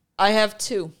is. I have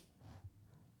 2.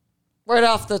 Right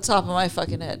off the top of my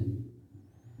fucking head.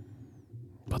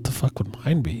 What the fuck would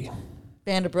mine be?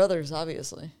 Band of Brothers,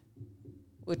 obviously.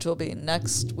 Which will be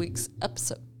next week's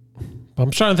episode. I'm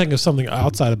trying to think of something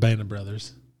outside of Band of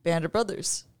Brothers, Band of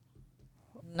Brothers.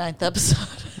 9th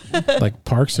episode. like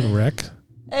Parks and Rec.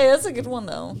 Hey, that's a good one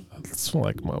though. That's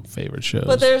like my favorite shows.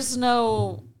 But there's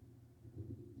no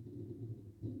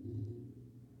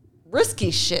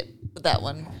risky shit with that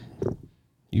one.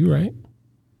 You right?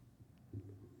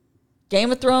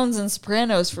 Game of Thrones and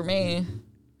Sopranos for me.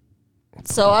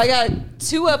 So I got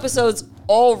 2 episodes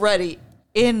already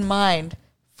in mind.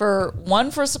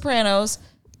 One for Sopranos,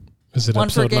 Is it one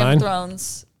for episode Game 9? of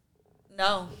Thrones.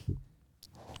 No.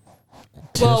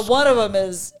 Well, one of them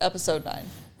is episode 9.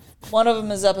 One of them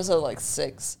is episode like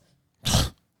 6.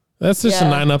 That's just Yeah.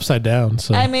 a 9 upside down.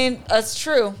 So I mean, that's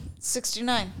true.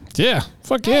 69. yeah,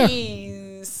 fuck yeah,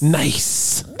 Nice.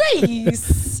 nice,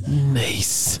 Nice.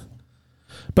 nice.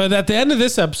 But at the end of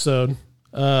this episode,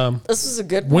 This was a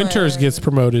good Winters one. gets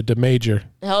promoted to major.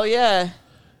 Hell yeah.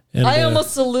 And, I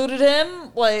almost saluted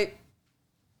him. Like,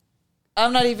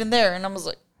 I'm not even there. And I was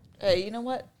like, hey, you know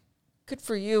what? Good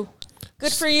for you.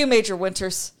 Good for you, Major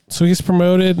Winters. so he gets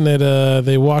promoted, and then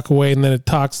they walk away, and then it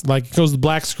talks like it goes to the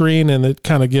black screen, and it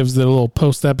kind of gives the little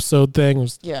post episode thing. It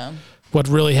was Yeah. what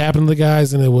really happened to the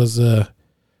guys, and it was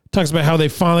talks about how they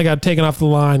finally got taken off the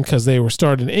line because they were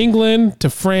started in England to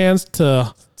France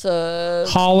to To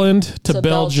Holland to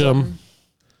Belgium.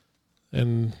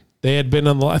 And they had been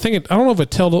on the. I don't know if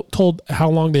it told how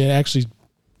long they had actually.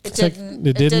 It Tech- didn't. it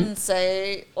It didn't? didn't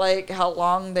say like how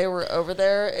long they were over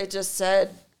there. It just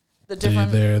said the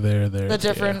different There. the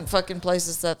different fucking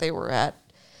places that they were at.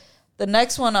 The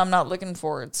next one I'm not looking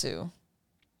forward to.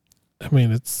 I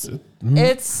mean, it's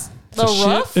It's the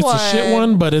rough It's one. a shit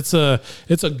one, but it's a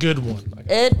good one.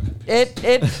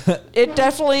 It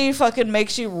definitely fucking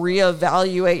makes you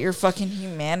reevaluate your fucking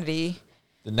humanity.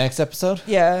 The next episode?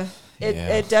 Yeah. Yeah.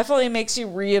 It definitely makes you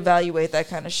reevaluate that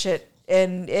kind of shit.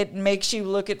 And it makes you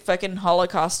look at fucking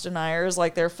Holocaust deniers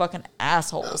like they're fucking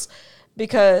assholes.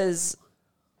 Because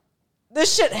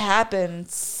this shit happened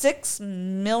 6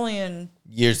 million,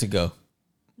 Years ago.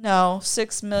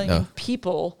 6 million No.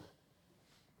 people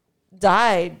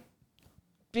died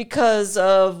because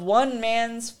of one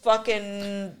man's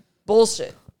fucking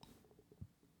bullshit.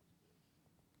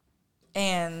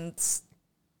 And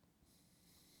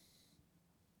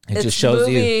It just shows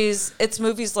movies, It's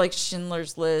movies like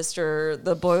Schindler's List or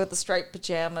The Boy with the Striped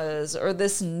Pajamas or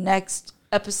this next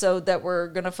episode that we're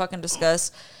gonna fucking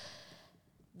discuss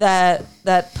that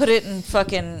put it in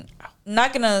fucking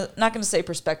not gonna say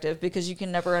perspective because you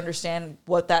can never understand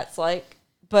what that's like,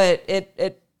 but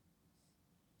it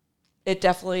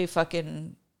definitely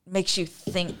fucking makes you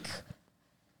think.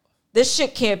 This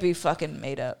shit can't be fucking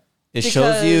made up. It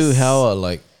shows you how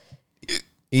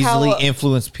easily how,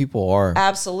 influenced people are.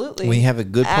 Absolutely. When you have a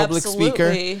good public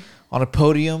speaker on a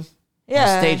podium, on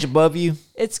a stage above you,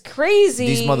 it's crazy.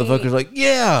 These motherfuckers are like,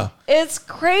 yeah. It's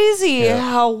crazy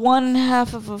how one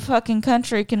half of a fucking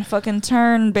country can fucking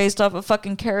turn based off a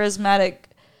fucking charismatic,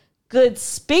 good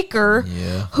speaker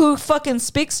who fucking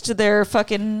speaks to their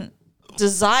fucking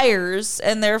desires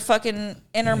and their fucking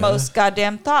innermost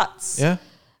goddamn thoughts. Yeah.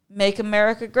 Make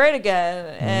America great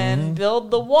again and build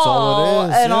the wall all it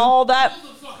is, and all that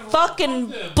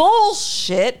fucking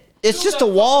bullshit. It's just a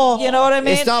wall. You know what I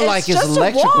mean? It's not like it's just an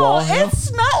electric a wall. You know? It's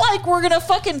not like we're going to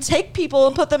fucking take people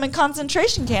and put them in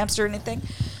concentration camps or anything.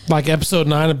 Like episode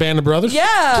 9 of Band of Brothers?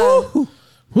 Yeah.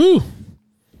 Woo.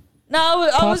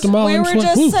 No, we were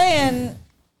just saying,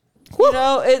 you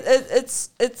know, it's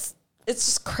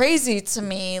just crazy to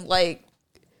me, like,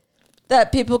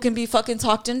 that people can be fucking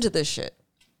talked into this shit.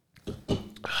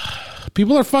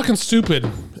 People are fucking stupid.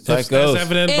 As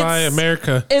evident by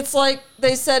America. It's like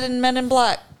they said in Men in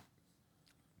Black.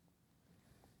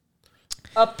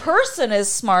 A person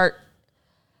is smart.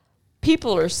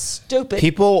 People are stupid.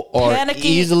 People are Panicky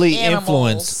easily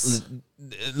animals.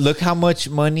 influenced. Look how much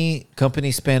money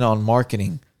companies spend on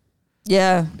marketing.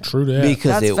 Yeah. True that.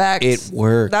 Because That's it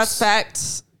works. That's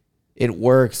facts. It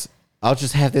works. I'll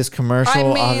just have this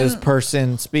commercial on this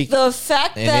person speak. The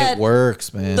fact that it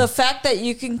works, man. The fact that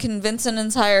you can convince an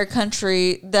entire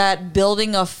country that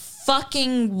building a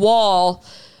fucking wall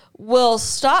will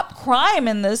stop crime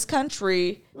in this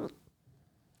country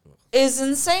is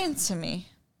insane to me.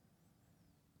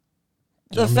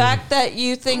 The fact that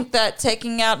you think that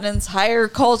taking out an entire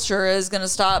culture is going to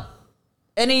stop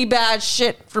any bad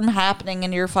shit from happening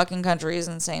in your fucking country is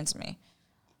insane to me.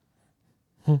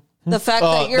 The fact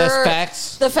that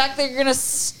you're gonna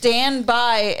stand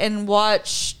by and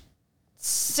watch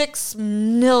 6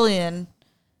 million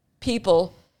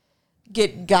people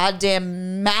get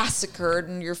goddamn massacred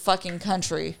in your fucking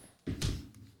country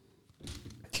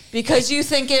because you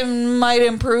think it might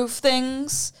improve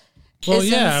things. Well,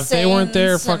 yeah, if they weren't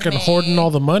there fucking hoarding all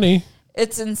the money.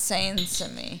 It's insane to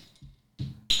me.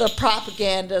 The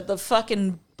propaganda, the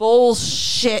fucking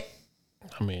bullshit.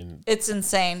 I mean, it's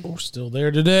insane. We're still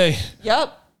there today.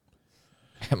 Yep.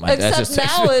 My dad just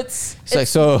texted me. It's like,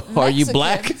 so are you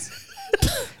black?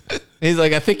 He's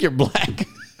like, I think you're black.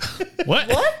 What?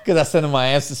 Because I sent him my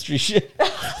ancestry shit.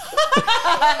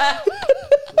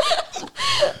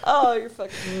 Oh, you're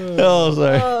fucking. Oh,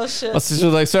 sorry. Oh, shit. My sister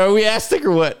was like, so are we Aztec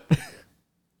or what?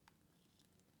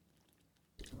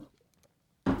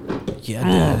 Yeah,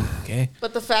 Dad. Okay.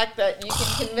 But the fact that you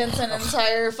can convince an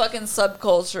entire fucking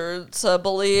subculture to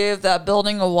believe that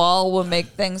building a wall will make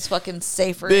things fucking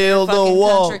safer Build in your a fucking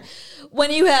wall. country.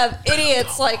 When you have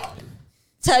idiots like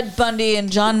Ted Bundy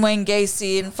and John Wayne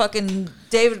Gacy and fucking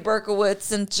David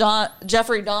Berkowitz and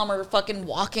Jeffrey Dahmer fucking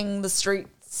walking the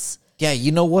streets. Yeah,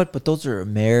 you know what? But those are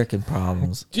American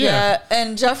problems. Yeah,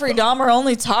 and Jeffrey Dahmer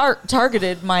only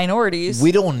targeted minorities.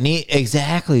 We don't need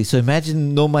exactly. So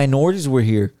imagine no minorities were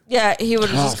here. Yeah, he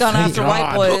would have just gone after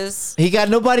white boys. He got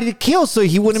nobody to kill, so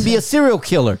he wouldn't be a serial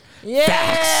killer. Yeah.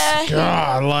 Facts.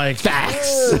 God, like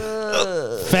facts.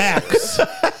 Facts.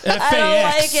 I don't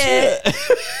like it.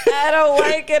 I don't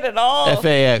like it at all.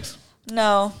 FAX.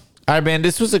 No. All right, man.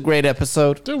 This was a great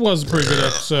episode. It was a pretty good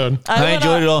episode. I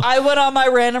enjoyed it all. I went on my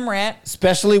random rant.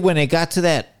 Especially when it got to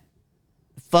that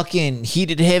fucking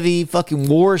heated, heavy fucking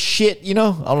war shit, you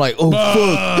know? I'm like, oh,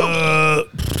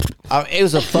 fuck. It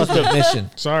was a fucked up mission.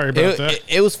 Sorry about that.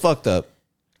 It was fucked up.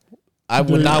 I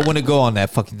would not want to go on that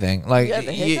fucking thing. Like, You had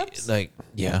the hiccups?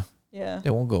 Yeah. Yeah.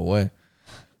 It won't go away.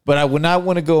 But I would not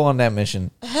want to go on that mission.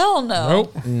 Hell no.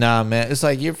 Nope. Nah, man. It's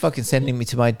like you're fucking sending me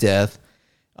to my death.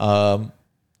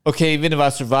 Okay, even if I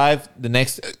survive, the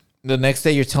next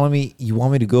day you're telling me you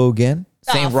want me to go again?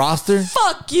 Same roster?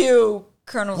 Fuck you,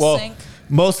 Colonel Sink.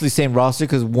 Mostly same roster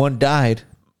because one died.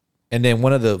 And then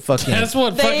one of the fucking... That's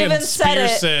what They fucking even said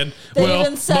Spears it. said. They Well,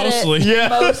 even said mostly. it. Yeah.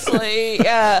 Mostly,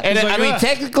 yeah. And He's I like, mean,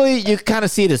 technically, you kind of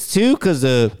see it as two because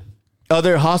the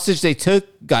other hostage they took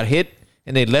got hit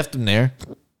and they left him there.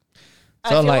 I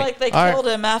So feel I'm like they all right. killed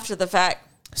him after the fact.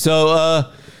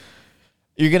 So,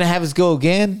 you're gonna have us go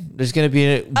again. There's gonna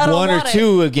be I don't one or want it.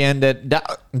 two again that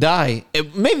die.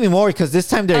 Maybe more because this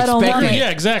time they're I don't want expecting it. it. Yeah,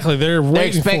 exactly. They're They're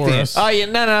waiting expecting for it. us. Oh yeah,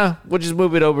 no. We'll just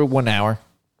move it over 1 hour.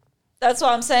 That's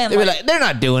what I'm saying. They were Like, like, they're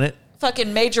not doing it.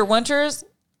 fucking Major Winters,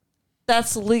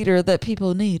 that's the leader that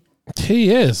people need.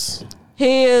 He is.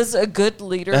 He is a good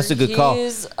leader. That's a good call.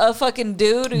 He's a fucking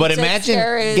dude who But takes imagine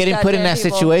care of his getting put in goddamn that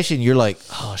people. situation. You're like,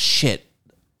 oh shit,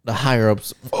 the higher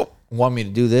ups want me to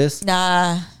do this.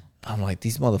 Nah, I'm like,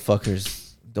 these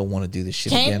motherfuckers don't want to do this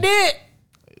shit can't again. do it.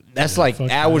 That's like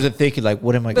hours of thinking. Like,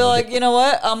 what am I Be gonna like, do? you know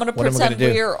what? I'm gonna What am I pretend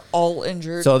gonna do? we're all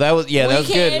injured. So that was that We was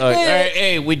good. can't Like, do all it. right,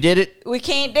 hey, we did it. we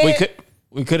can't do We it.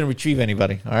 we couldn't retrieve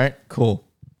anybody. All right, cool.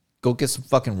 Go get some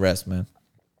fucking rest, man.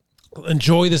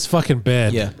 Enjoy this fucking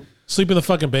bed. Yeah. Sleep in the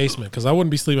fucking basement because I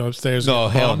wouldn't be sleeping upstairs. No,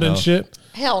 getting hell bombed no. and shit.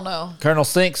 Hell no. Colonel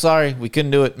Sink, sorry, we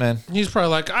couldn't do it, man. He's probably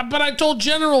like, but I told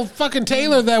General fucking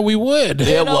Taylor that we would.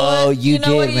 Yeah, know well, what? you You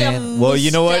know what, did, you man. Well,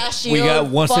 you know what? We got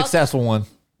mustachioed one fuck. successful one.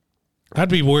 I'd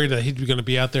be worried that he'd be going to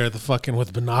be out there at the fucking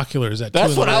with binoculars at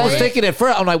That's 2 what in the I was morning. thinking at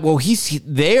first. I'm like, well, he's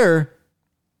there.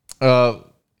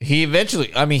 He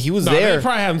eventually, I mean, he was No, They there.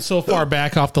 probably have him so far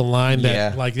back off the line that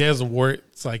Yeah. like he doesn't worry.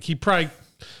 It's like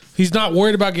he's not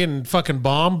worried about getting fucking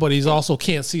bombed, but he's also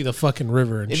can't see the fucking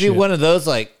river and It'd shit. be one of those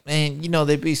like, man, you know,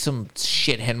 there'd be some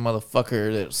shithead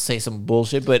motherfucker that say some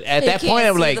bullshit. But at He that can't point,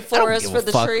 I'm see like, the I don't forest give for a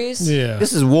the fuck. trees. Yeah.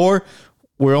 This is war.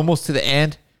 We're almost to the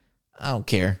end. I don't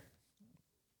care.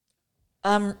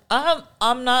 I'm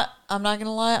not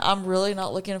gonna lie. I'm really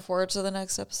not looking forward to the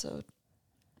next episode.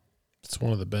 It's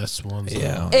one of the best ones.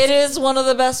 Yeah. It is one of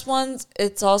the best ones.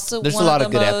 It's also There's one a lot of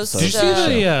of the good most. episodes. Did you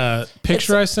see the uh,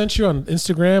 picture I sent you on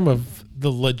Instagram of the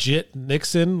legit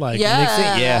Nixon? Like Yeah.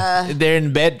 Nixon. Yeah. They're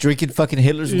in bed drinking fucking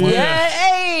Hitler's wine. yeah,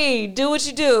 hey, do what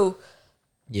you do.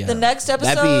 Yeah. The next That'd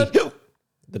episode, be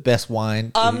the best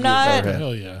wine. I'm you've not- ever had.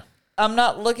 Hell yeah. I'm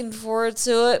not looking forward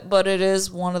to it, but it is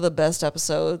one of the best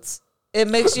episodes. It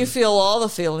makes you feel all the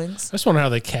feelings. I just wonder how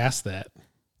they cast that.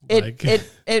 It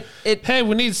Hey,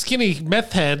 we need skinny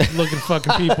meth head looking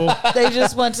fucking people. They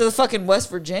just went to the fucking West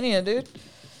Virginia, dude.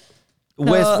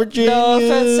 West Virginia. No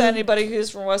offense to anybody who's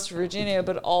from West Virginia,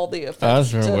 but all the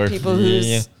offense from to West people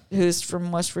Virginia. who's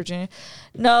from West Virginia.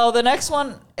 No, the next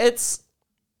one, it's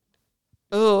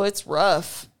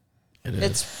rough.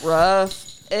 It's rough.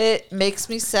 It makes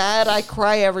me sad. I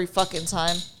cry every fucking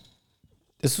time.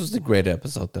 This was the great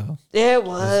episode, though. It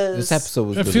was. This episode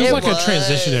was It good. feels It like was. a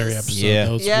transitionary episode. Yeah.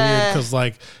 Though. It's Yeah. weird because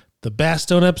like the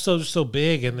Backstone episodes are so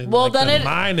big, and then Well, like then the it-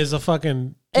 9 is a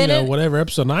fucking and it- whatever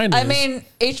episode 9 is. I mean,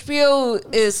 HBO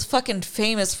is fucking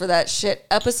famous for that shit.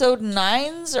 Episode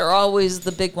 9s are always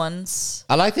the big ones.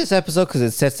 I like this episode because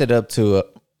it sets it up to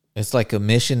it's like a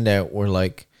mission that we're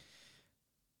like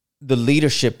the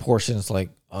leadership portion is like,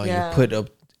 oh, Yeah. you're put up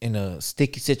in a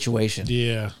sticky situation.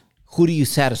 yeah. Who do you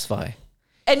satisfy?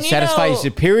 And You satisfy know, your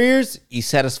superiors. You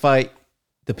satisfy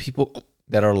the people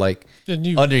that are like And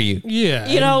you, under you. yeah,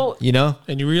 you know, You know?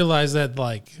 and you realize that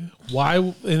like why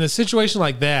in a situation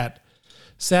like that,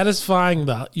 satisfying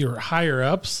your higher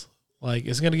ups like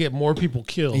is going to get more people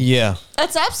killed. Yeah.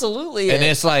 that's absolutely And it.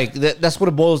 it's like that's what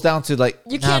it boils down to. Like,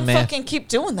 You nah, can't man. fucking keep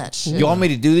doing that shit. You want me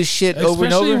to do this shit over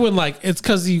and Especially over? when like it's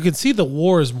because you can see the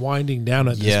war is winding down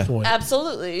at Yeah. this point.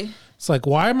 Absolutely. It's like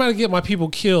why am I going to get my people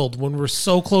killed when we're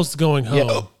so close to going home?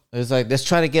 Yeah. It's like let's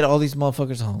try to get all these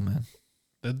motherfuckers home,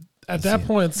 man. At that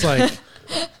point, it's like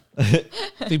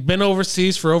they've been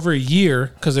overseas for over a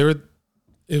year because it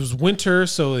was winter,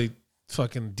 so they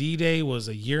fucking D-Day was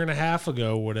a year and a half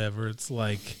ago, whatever. It's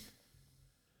like,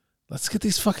 let's get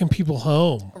these fucking people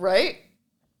home. Right?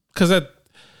 Because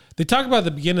they talk about at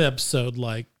the beginning of the episode,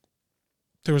 like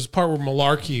there was a part where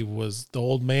the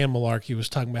old man Malarkey was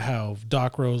talking about how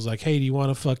Doc Rose like, hey, do you want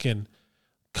to fucking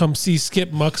come see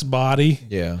Skip Muck's body?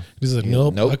 Yeah. He's like,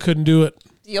 nope, Nope. I couldn't do it.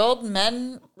 The old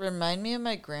men remind me of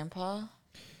my grandpa.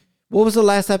 What was the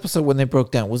last episode when they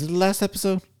broke down? Was it the last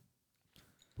episode?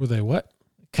 Were they what?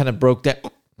 Kind of broke down.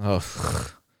 Oh,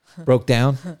 broke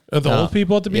down. The No. old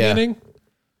people at the Yeah. beginning?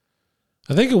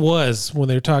 I think it was when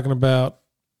they were talking about.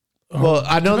 Well,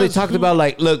 I know they depends talked who- about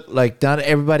like, look, like not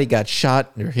everybody got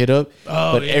shot or hit up,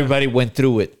 but yeah. everybody went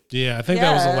through it. Yeah, I think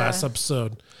that was the Yeah. last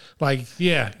episode. Like,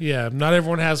 yeah. Not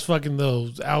everyone has fucking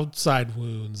those outside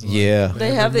wounds. Like, Yeah,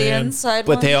 They have the man. inside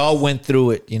but they ones. all went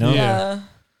through it. You know. Yeah.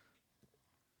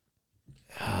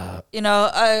 You know,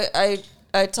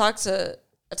 I talked to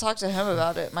him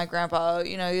about it. My grandpa,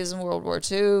 you know, he was in World War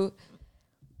II.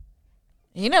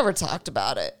 He never talked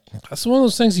about it. That's one of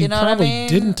those things you, You know what I probably mean?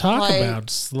 didn't talk Like, about.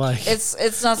 It's like,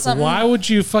 It's not something. why would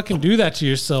you fucking do that to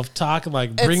yourself? Talking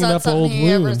like It's bringing not up something old he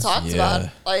ever wounds. talked Yeah. about.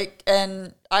 Like,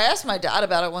 and I asked my dad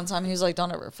about it one time. He was like,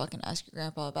 "Don't ever fucking ask your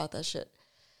grandpa about that shit."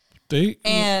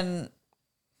 And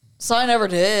so I never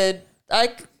did. I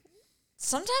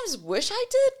sometimes wish I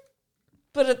did,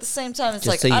 but at the same time, it's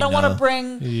Just like so you I don't want know. to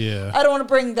bring. Yeah. I don't want to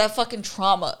bring that fucking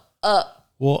trauma up.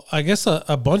 Well, I guess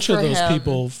a bunch of For those him.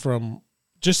 people from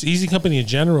just Easy Company in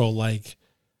general, like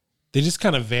they just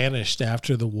kind of vanished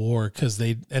after the war because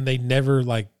they never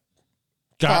like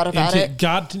Thought about it.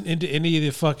 got into any of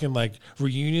the fucking like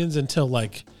reunions until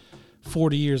like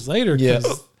 40 years later. Yeah.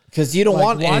 Because you don't Like,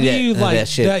 want why any do of you that, like that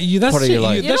shit that? That's part of shit. your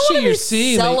life. You don't That's want shit to you're be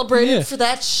seeing. celebrated Yeah. for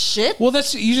that shit. Well,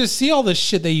 that's you just see all this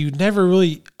shit that you never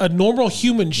really a normal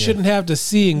human shouldn't have to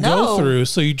see and go No. through.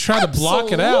 So you try to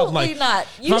block it out. Absolutely Like not.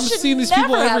 if You I'm should seeing these people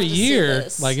never have every to see year,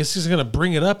 this. like it's just gonna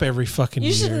bring it up every fucking You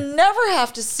year. should never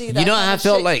have to see that. You know, kind I of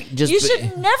felt shit. like just you be-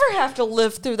 should never have to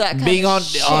live through that kind Being of on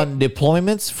shit. on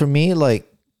deployments for me, like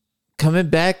coming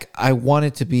back, I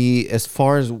wanted to be as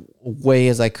far as away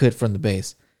as I could from the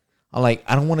base. I'm like,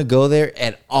 I don't want to go there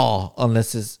at all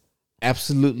unless it's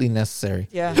absolutely necessary.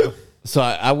 Yeah. So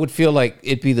I would feel like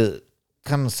it'd be the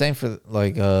kind of the same for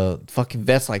like fucking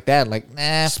vets like that. Like,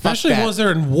 nah, Especially fuck that. ones that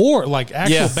are in war, like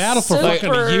actual Yeah. battle for Super-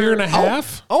 fucking a year and a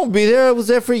half. I won't be there. I was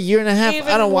there for a year and a half. Even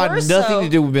I don't want more nothing so. to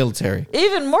do with military.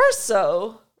 Even more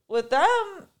so with them,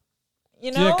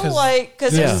 you know, Yeah, 'cause- like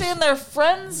because Yeah. they're seeing their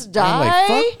friends I'm die. like,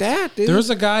 fuck that, dude. There was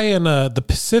a guy in the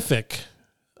Pacific,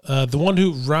 the one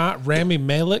who Rami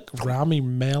Malek, Rami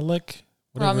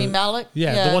Malek.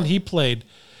 yeah, the one he played.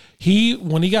 He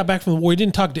when he got back from the war, he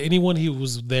didn't talk to anyone he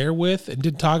was there with, and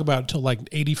didn't talk about it until like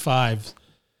 85,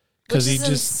 because Which he is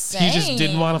just insane.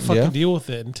 didn't want to fucking Yeah. deal with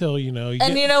it until you know.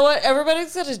 And you know what?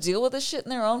 Everybody's got to deal with this shit in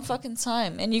their own fucking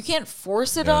time. And you can't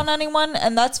force it on anyone,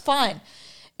 and that's fine.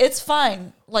 It's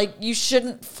fine. Like, you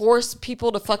shouldn't force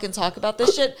people to fucking talk about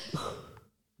this shit.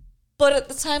 But at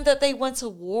the time that they went to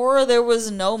war, there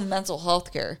was no mental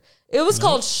health care. It was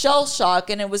called shell shock,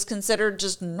 and it was considered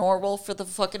just normal for the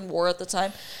fucking war at the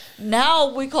time. Now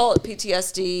we call it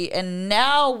PTSD, and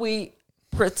now we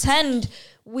pretend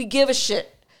we give a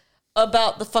shit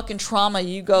about the fucking trauma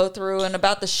you go through and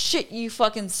about the shit you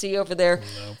fucking see over there.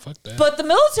 No, fuck that. But the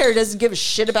military doesn't give a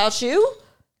shit about you,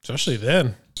 Especially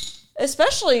then,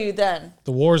 especially then.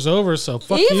 the war's over, so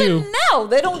fuck Even you. now,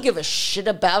 they don't give a shit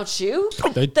about you.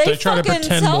 They try to fucking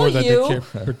pretend tell more that you, they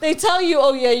care. They tell you,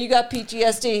 oh yeah, you got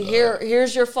PTSD.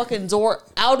 Here's your fucking door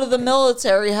out of the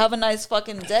military. Have a nice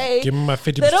fucking day. Give 'em my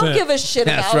 50%. They don't give a shit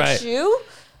That's about right. you.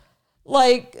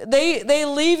 Like they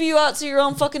leave you out to your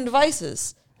own fucking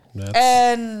devices. That's-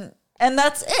 And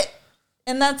that's it.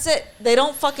 And that's it. They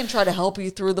don't fucking try to help you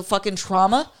through the fucking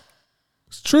trauma.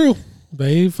 It's true.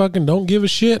 They fucking don't give a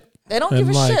shit. They don't give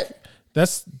a shit.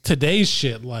 That's today's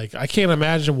shit. Like, I can't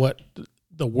imagine what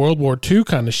the World War II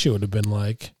kind of shit would have been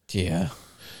like. Yeah.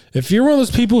 If you're one of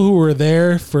those people who were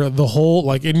there for the whole,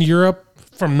 like in Europe,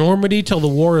 from Normandy till the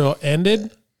war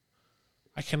ended,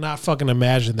 I cannot fucking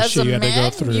imagine the As shit a you had to go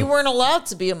man, through. you weren't allowed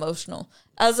to be emotional.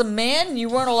 As a man, you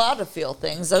weren't allowed to feel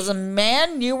things. As a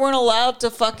man, you weren't allowed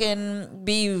to fucking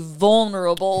be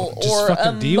vulnerable Just or fucking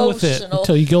emotional. deal with it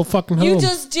until you go fucking home. You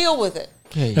just deal with it.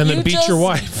 and then You beat your just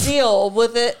wife. Deal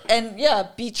with it, and yeah,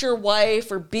 beat your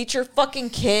wife or beat your fucking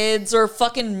kids or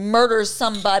fucking murder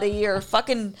somebody or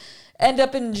fucking end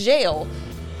up in jail.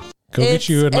 Go get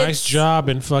you a it's- nice job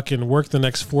and fucking work the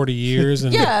next 40 years.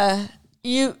 And Yeah,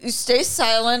 you stay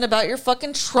silent about your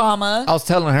fucking trauma. I was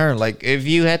telling her, like, if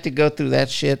you had to go through that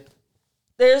shit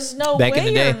There's no back way in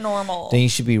the day, you're normal. then you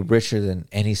should be richer than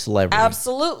any celebrity.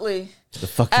 Absolutely. The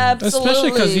fucking Absolutely.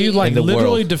 especially because you like In the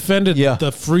literally world. defended Yeah.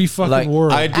 the free fucking like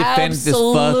world. I defend this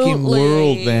fucking Absolutely.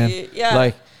 world, man. Yeah.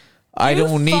 Like I You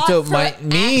don't need fought to for my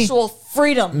me actual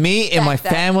freedom. me and my back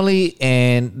then. family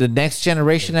and the next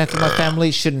generation after my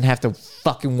family shouldn't have to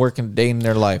fucking work a day in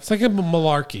their life. It's like a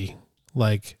malarkey.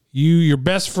 Like your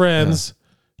best friends,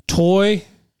 Toy,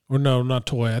 or no, not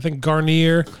Toy. I think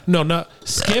Garnier. No, not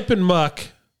Skip and Muck.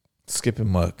 Skip and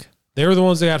Muck. They were the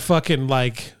ones that got fucking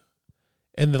like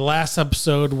in the last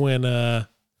episode when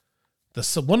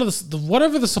one of the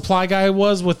whatever the supply guy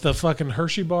was with the fucking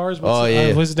Hershey bars. What's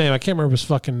his name? I can't remember his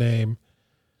fucking name.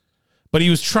 But he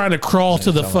was trying to crawl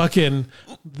to the fucking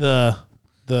the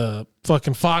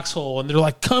fucking foxhole, and they're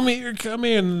like, "Come here!" And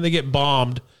then they get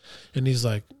bombed, and he's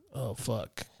like, "Oh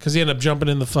fuck!" Because he ended up jumping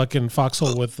in the fucking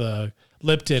foxhole with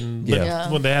Lipton. Yeah.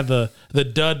 When they had the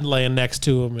dud laying next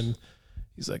to him, and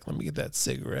he's like, "Let me get that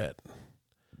cigarette."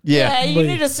 Yeah, you But-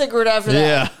 need a cigarette after that.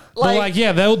 Yeah. But like,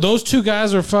 yeah, those two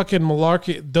guys are fucking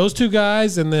malarkey. Those two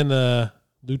guys, and then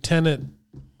Lieutenant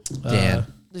Dan.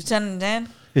 Lieutenant Dan.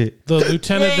 the He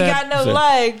lieutenant ain't that got no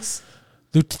legs.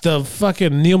 the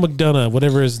fucking Neil McDonough,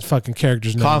 whatever his fucking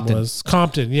character's name Compton. was,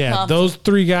 Compton. Yeah, Compton. those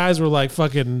three guys were like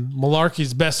fucking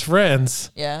Malarkey's best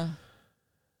friends. Yeah.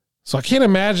 So I can't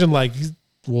imagine like,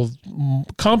 well,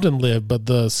 Compton lived, but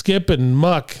the Skip and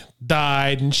Muck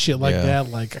died and shit like that.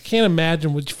 Like I can't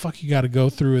imagine what the fuck you got to go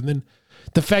through. And then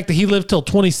the fact that he lived till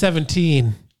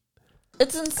 2017.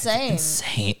 It's insane.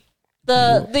 Insane.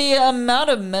 The amount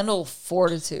of mental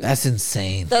fortitude That's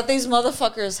insane. that these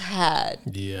motherfuckers had.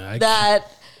 Yeah. That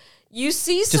you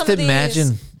see some Just of imagine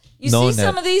these. You see knowing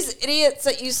some that. of these idiots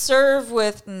that you serve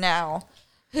with now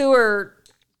who are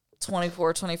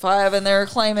 24, 25, and they're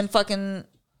claiming fucking,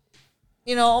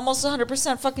 you know, almost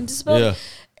 100% fucking disability.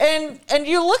 Yeah. And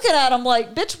you're looking at them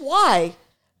like, bitch, why?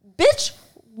 Bitch,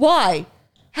 why?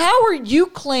 How are you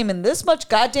claiming this much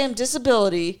goddamn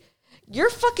disability? You're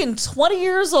fucking 20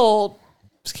 years old.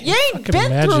 You ain't fucking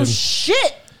been through imagine.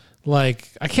 shit. Like,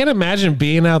 I can't imagine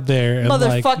being out there and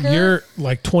like Motherfucker. you're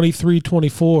like 23,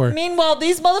 24. Meanwhile,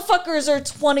 these motherfuckers are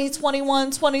 20,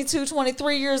 21, 22,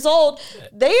 23 years old.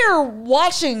 They are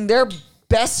watching their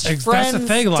best That's the friends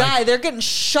thing, like- die. They're getting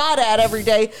shot at every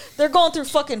day. They're going through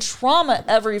fucking trauma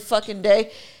every fucking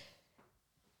day.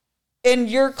 And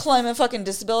you're claiming fucking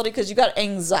disability because you got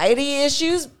anxiety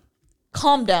issues?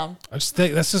 Calm down. I just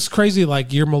think that's just crazy.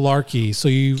 Like you're malarkey. So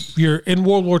you're in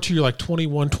World War II, you're like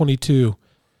 21, 22.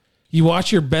 You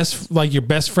watch your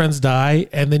best friends die,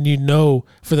 and then you know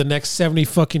for the next 70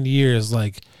 fucking years,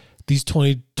 like these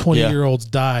 20 year olds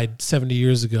died 70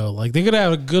 years ago. Like they could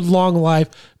have a good long life,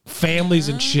 families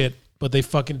and shit, but they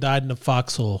fucking died in a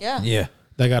foxhole. Yeah. Yeah.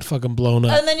 They got fucking blown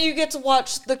up. And then you get to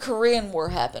watch the Korean War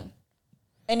happen.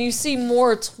 And you see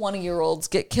more 20-year-olds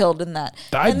get killed in that.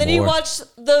 Died and then you more. watch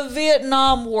the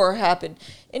Vietnam War happen.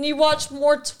 And you watch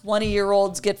more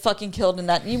 20-year-olds get fucking killed in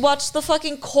that. And you watch the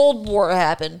fucking Cold War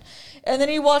happen. And then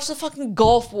you watch the fucking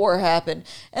Gulf War happen.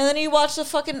 And then you watch the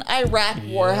fucking Iraq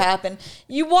War happen.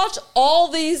 You watch all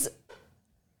these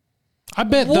I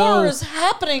bet wars though,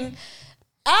 happening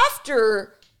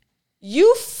after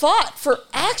you fought for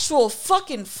actual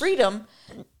fucking freedom.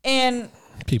 And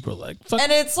people are like, fuck,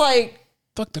 and it's like,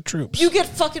 fuck the troops. you get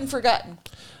fucking forgotten.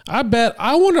 I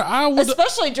would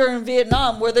Especially during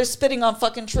Vietnam where they're spitting on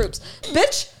fucking troops.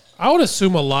 Bitch, I would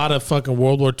assume a lot of fucking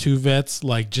World War II vets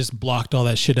like just blocked all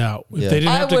that shit out. If they didn't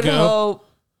I have to would go. hope.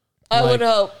 I Like, would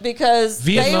hope because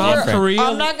Vietnam, they were, Korea-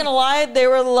 I'm not going to lie, they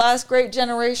were the last great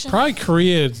generation. Probably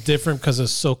Korea is different because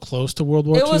it's so close to World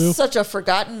War It II. was such a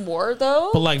forgotten war,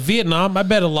 though. But like Vietnam, I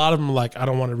bet a lot of them are like, I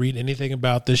don't want to read anything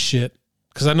about this shit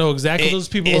because I know exactly what those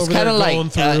people It's over there kind of going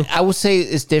like through. I would say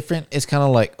it's different. It's kind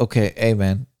of like, okay, hey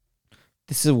man,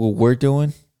 this is what we're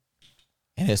doing,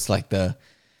 and it's like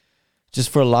just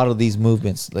for a lot of these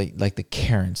movements, like the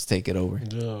Karens take it over.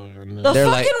 The They're fucking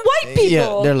like, white people.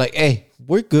 Yeah, they're like, hey,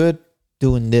 we're good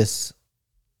doing this.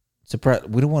 Surprise,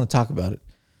 we don't want to talk about it,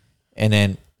 and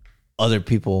then other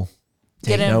people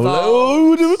Get take it over.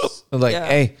 Like, involved. they're like, Yeah.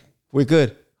 hey, we're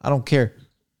good. I don't care.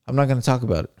 I'm not gonna talk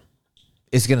about it.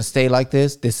 It's gonna stay like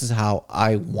this. This is how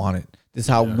I want it. This is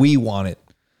how we want it.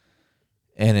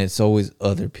 And it's always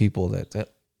other people that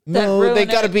no, ruin they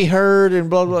got to it. be heard and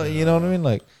blah blah. You know what I mean?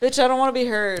 Like Bitch, I don't want to be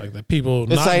heard. like the people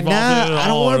it's not like, involved nah, in it at I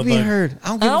don't all want are to be like, heard. I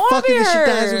don't give I a don't wanna fuck if be this shit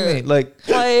dies with me. heard.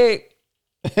 Like,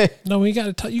 No, you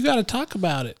got to talk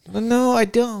about it. no, I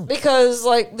don't. Because,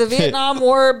 like, the Vietnam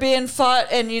War being fought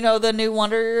and, you know, the new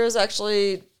Wonder Years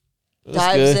actually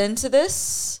dives good. into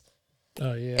this.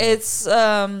 Oh yeah. It's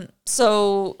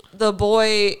so the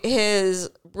boy, his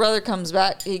brother comes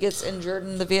back. He gets injured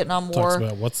in the Vietnam Talks War,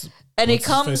 about what's and he his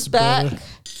comes face back. brother.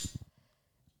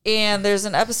 And there's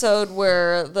an episode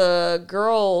where the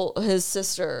girl, his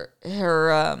sister,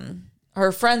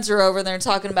 her friends are over there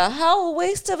talking about how a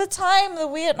waste of a time the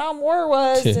Vietnam War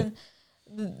was, and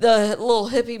the little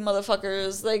hippie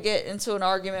motherfuckers, they get into an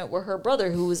argument with her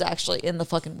brother who was actually in the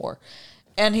fucking war,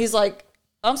 and he's like,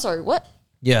 "I'm sorry, what?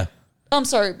 Yeah. I'm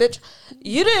sorry, bitch.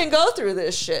 You didn't go through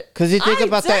this shit." Because you think I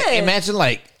about that, did. imagine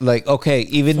like okay,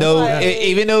 even though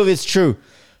if it's true,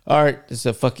 all right, it's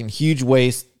a fucking huge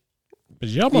waste. But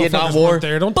y'all Vietnam motherfuckers War. weren't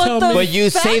there. Don't But tell the- me. But you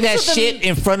say that facts of them- shit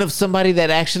in front of somebody that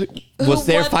actually Who was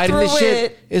there went fighting this through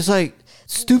shit. it. It's like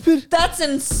stupid. That's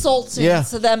insulting Yeah.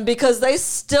 to them because they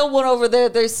still went over there.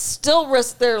 They still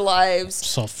risked their lives.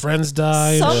 Saw friends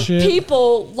die Some and shit.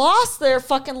 people lost their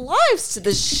fucking lives to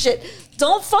this shit.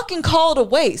 Don't fucking call it a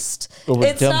waste. Over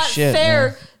It's dumb not shit, fair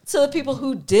man. to the people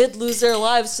who did lose their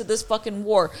lives to this fucking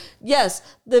war. Yes,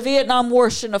 the Vietnam War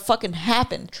shouldn't have fucking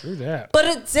happened. True that. But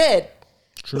it did.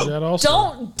 True that also.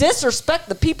 Don't disrespect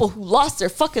the people who lost their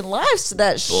fucking lives to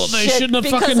that shit. Well, they shouldn't have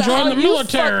because fucking of how joined the you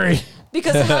military.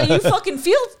 because of how you fucking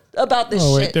feel about this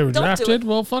Oh shit. wait, they were Don't do drafted. it.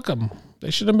 Well, fuck them. They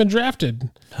should have been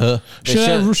drafted. Huh? Should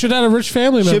have a rich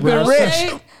family Should member. been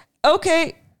rich.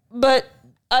 Okay, but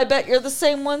I bet you're the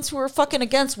same ones who are fucking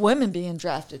against women being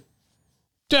drafted.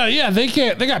 Yeah, they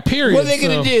can't. They got periods. What are they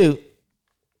gonna do?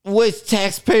 Waste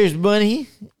taxpayers' money?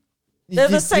 They're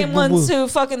the same ones who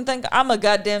fucking think I'm a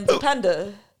goddamn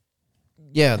depender.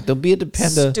 Yeah, they'll be a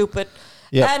depender. Stupid.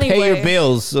 Yeah, Anyway. pay your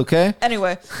bills, okay?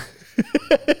 Anyway,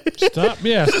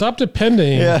 Stop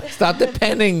depending. Yeah, stop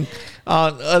depending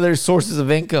on other sources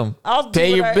of income. I'll do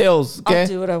pay what your I- bills, okay? I'll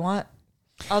do what I want.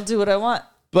 I'll do what I want.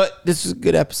 But this is a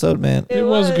good episode, man. It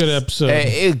was a good episode.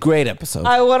 Hey, it's a great episode.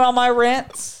 I went on my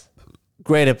rants.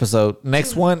 Great episode.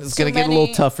 Next one is too gonna get a little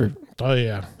many- tougher. Oh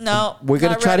yeah. No, We're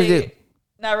gonna not try to ready. do-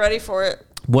 Not ready for it.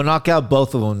 We'll knock out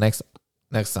both of them next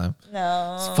time.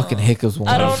 No, Fucking hiccups.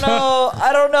 I don't know.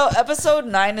 I don't know. Episode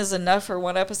 9 is enough for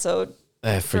one episode.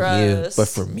 For for you, us. but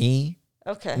for me,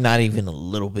 Okay. not even a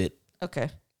little bit. Okay.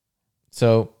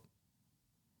 So,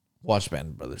 watch Band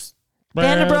of Brothers.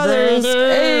 Band of Brothers.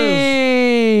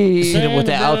 Hey. Let's hit him with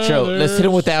the outro. Let's hit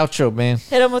him with the outro, man.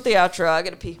 Hit him with the outro. I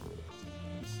gotta pee.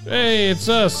 Hey, it's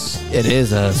us. It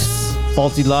is us.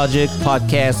 Faulty Logic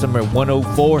podcast number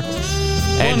 104.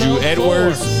 Andrew 104.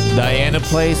 Edwards, Diana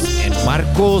Place, and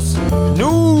Marcos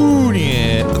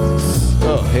Nunez.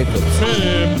 Oh,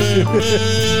 hiccups.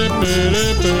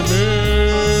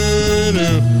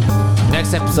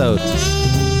 Next episode,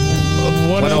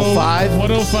 105?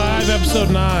 105, episode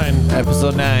 9.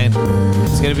 episode 9.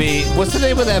 It's gonna be. What's the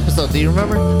name of the episode? Do you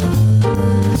remember?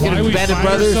 It's gonna Why be we Band of fight or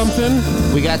Brothers.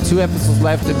 something? We got 2 episodes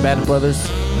left in Band of Brothers.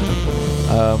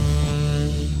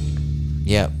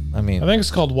 Yeah, I mean, I think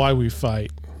it's called Why We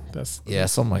Fight. That's yeah,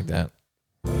 something like that.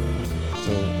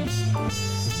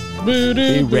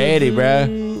 Be ready,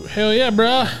 bruh. Hell yeah,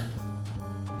 bruh.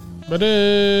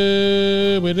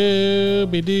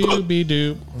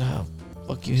 Be-do. No,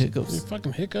 fuck you, You hiccups.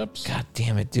 fucking hiccups. God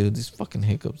damn it, dude. These fucking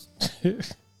hiccups.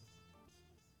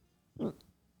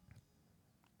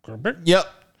 Yep.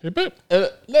 Hip hip.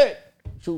 Lit.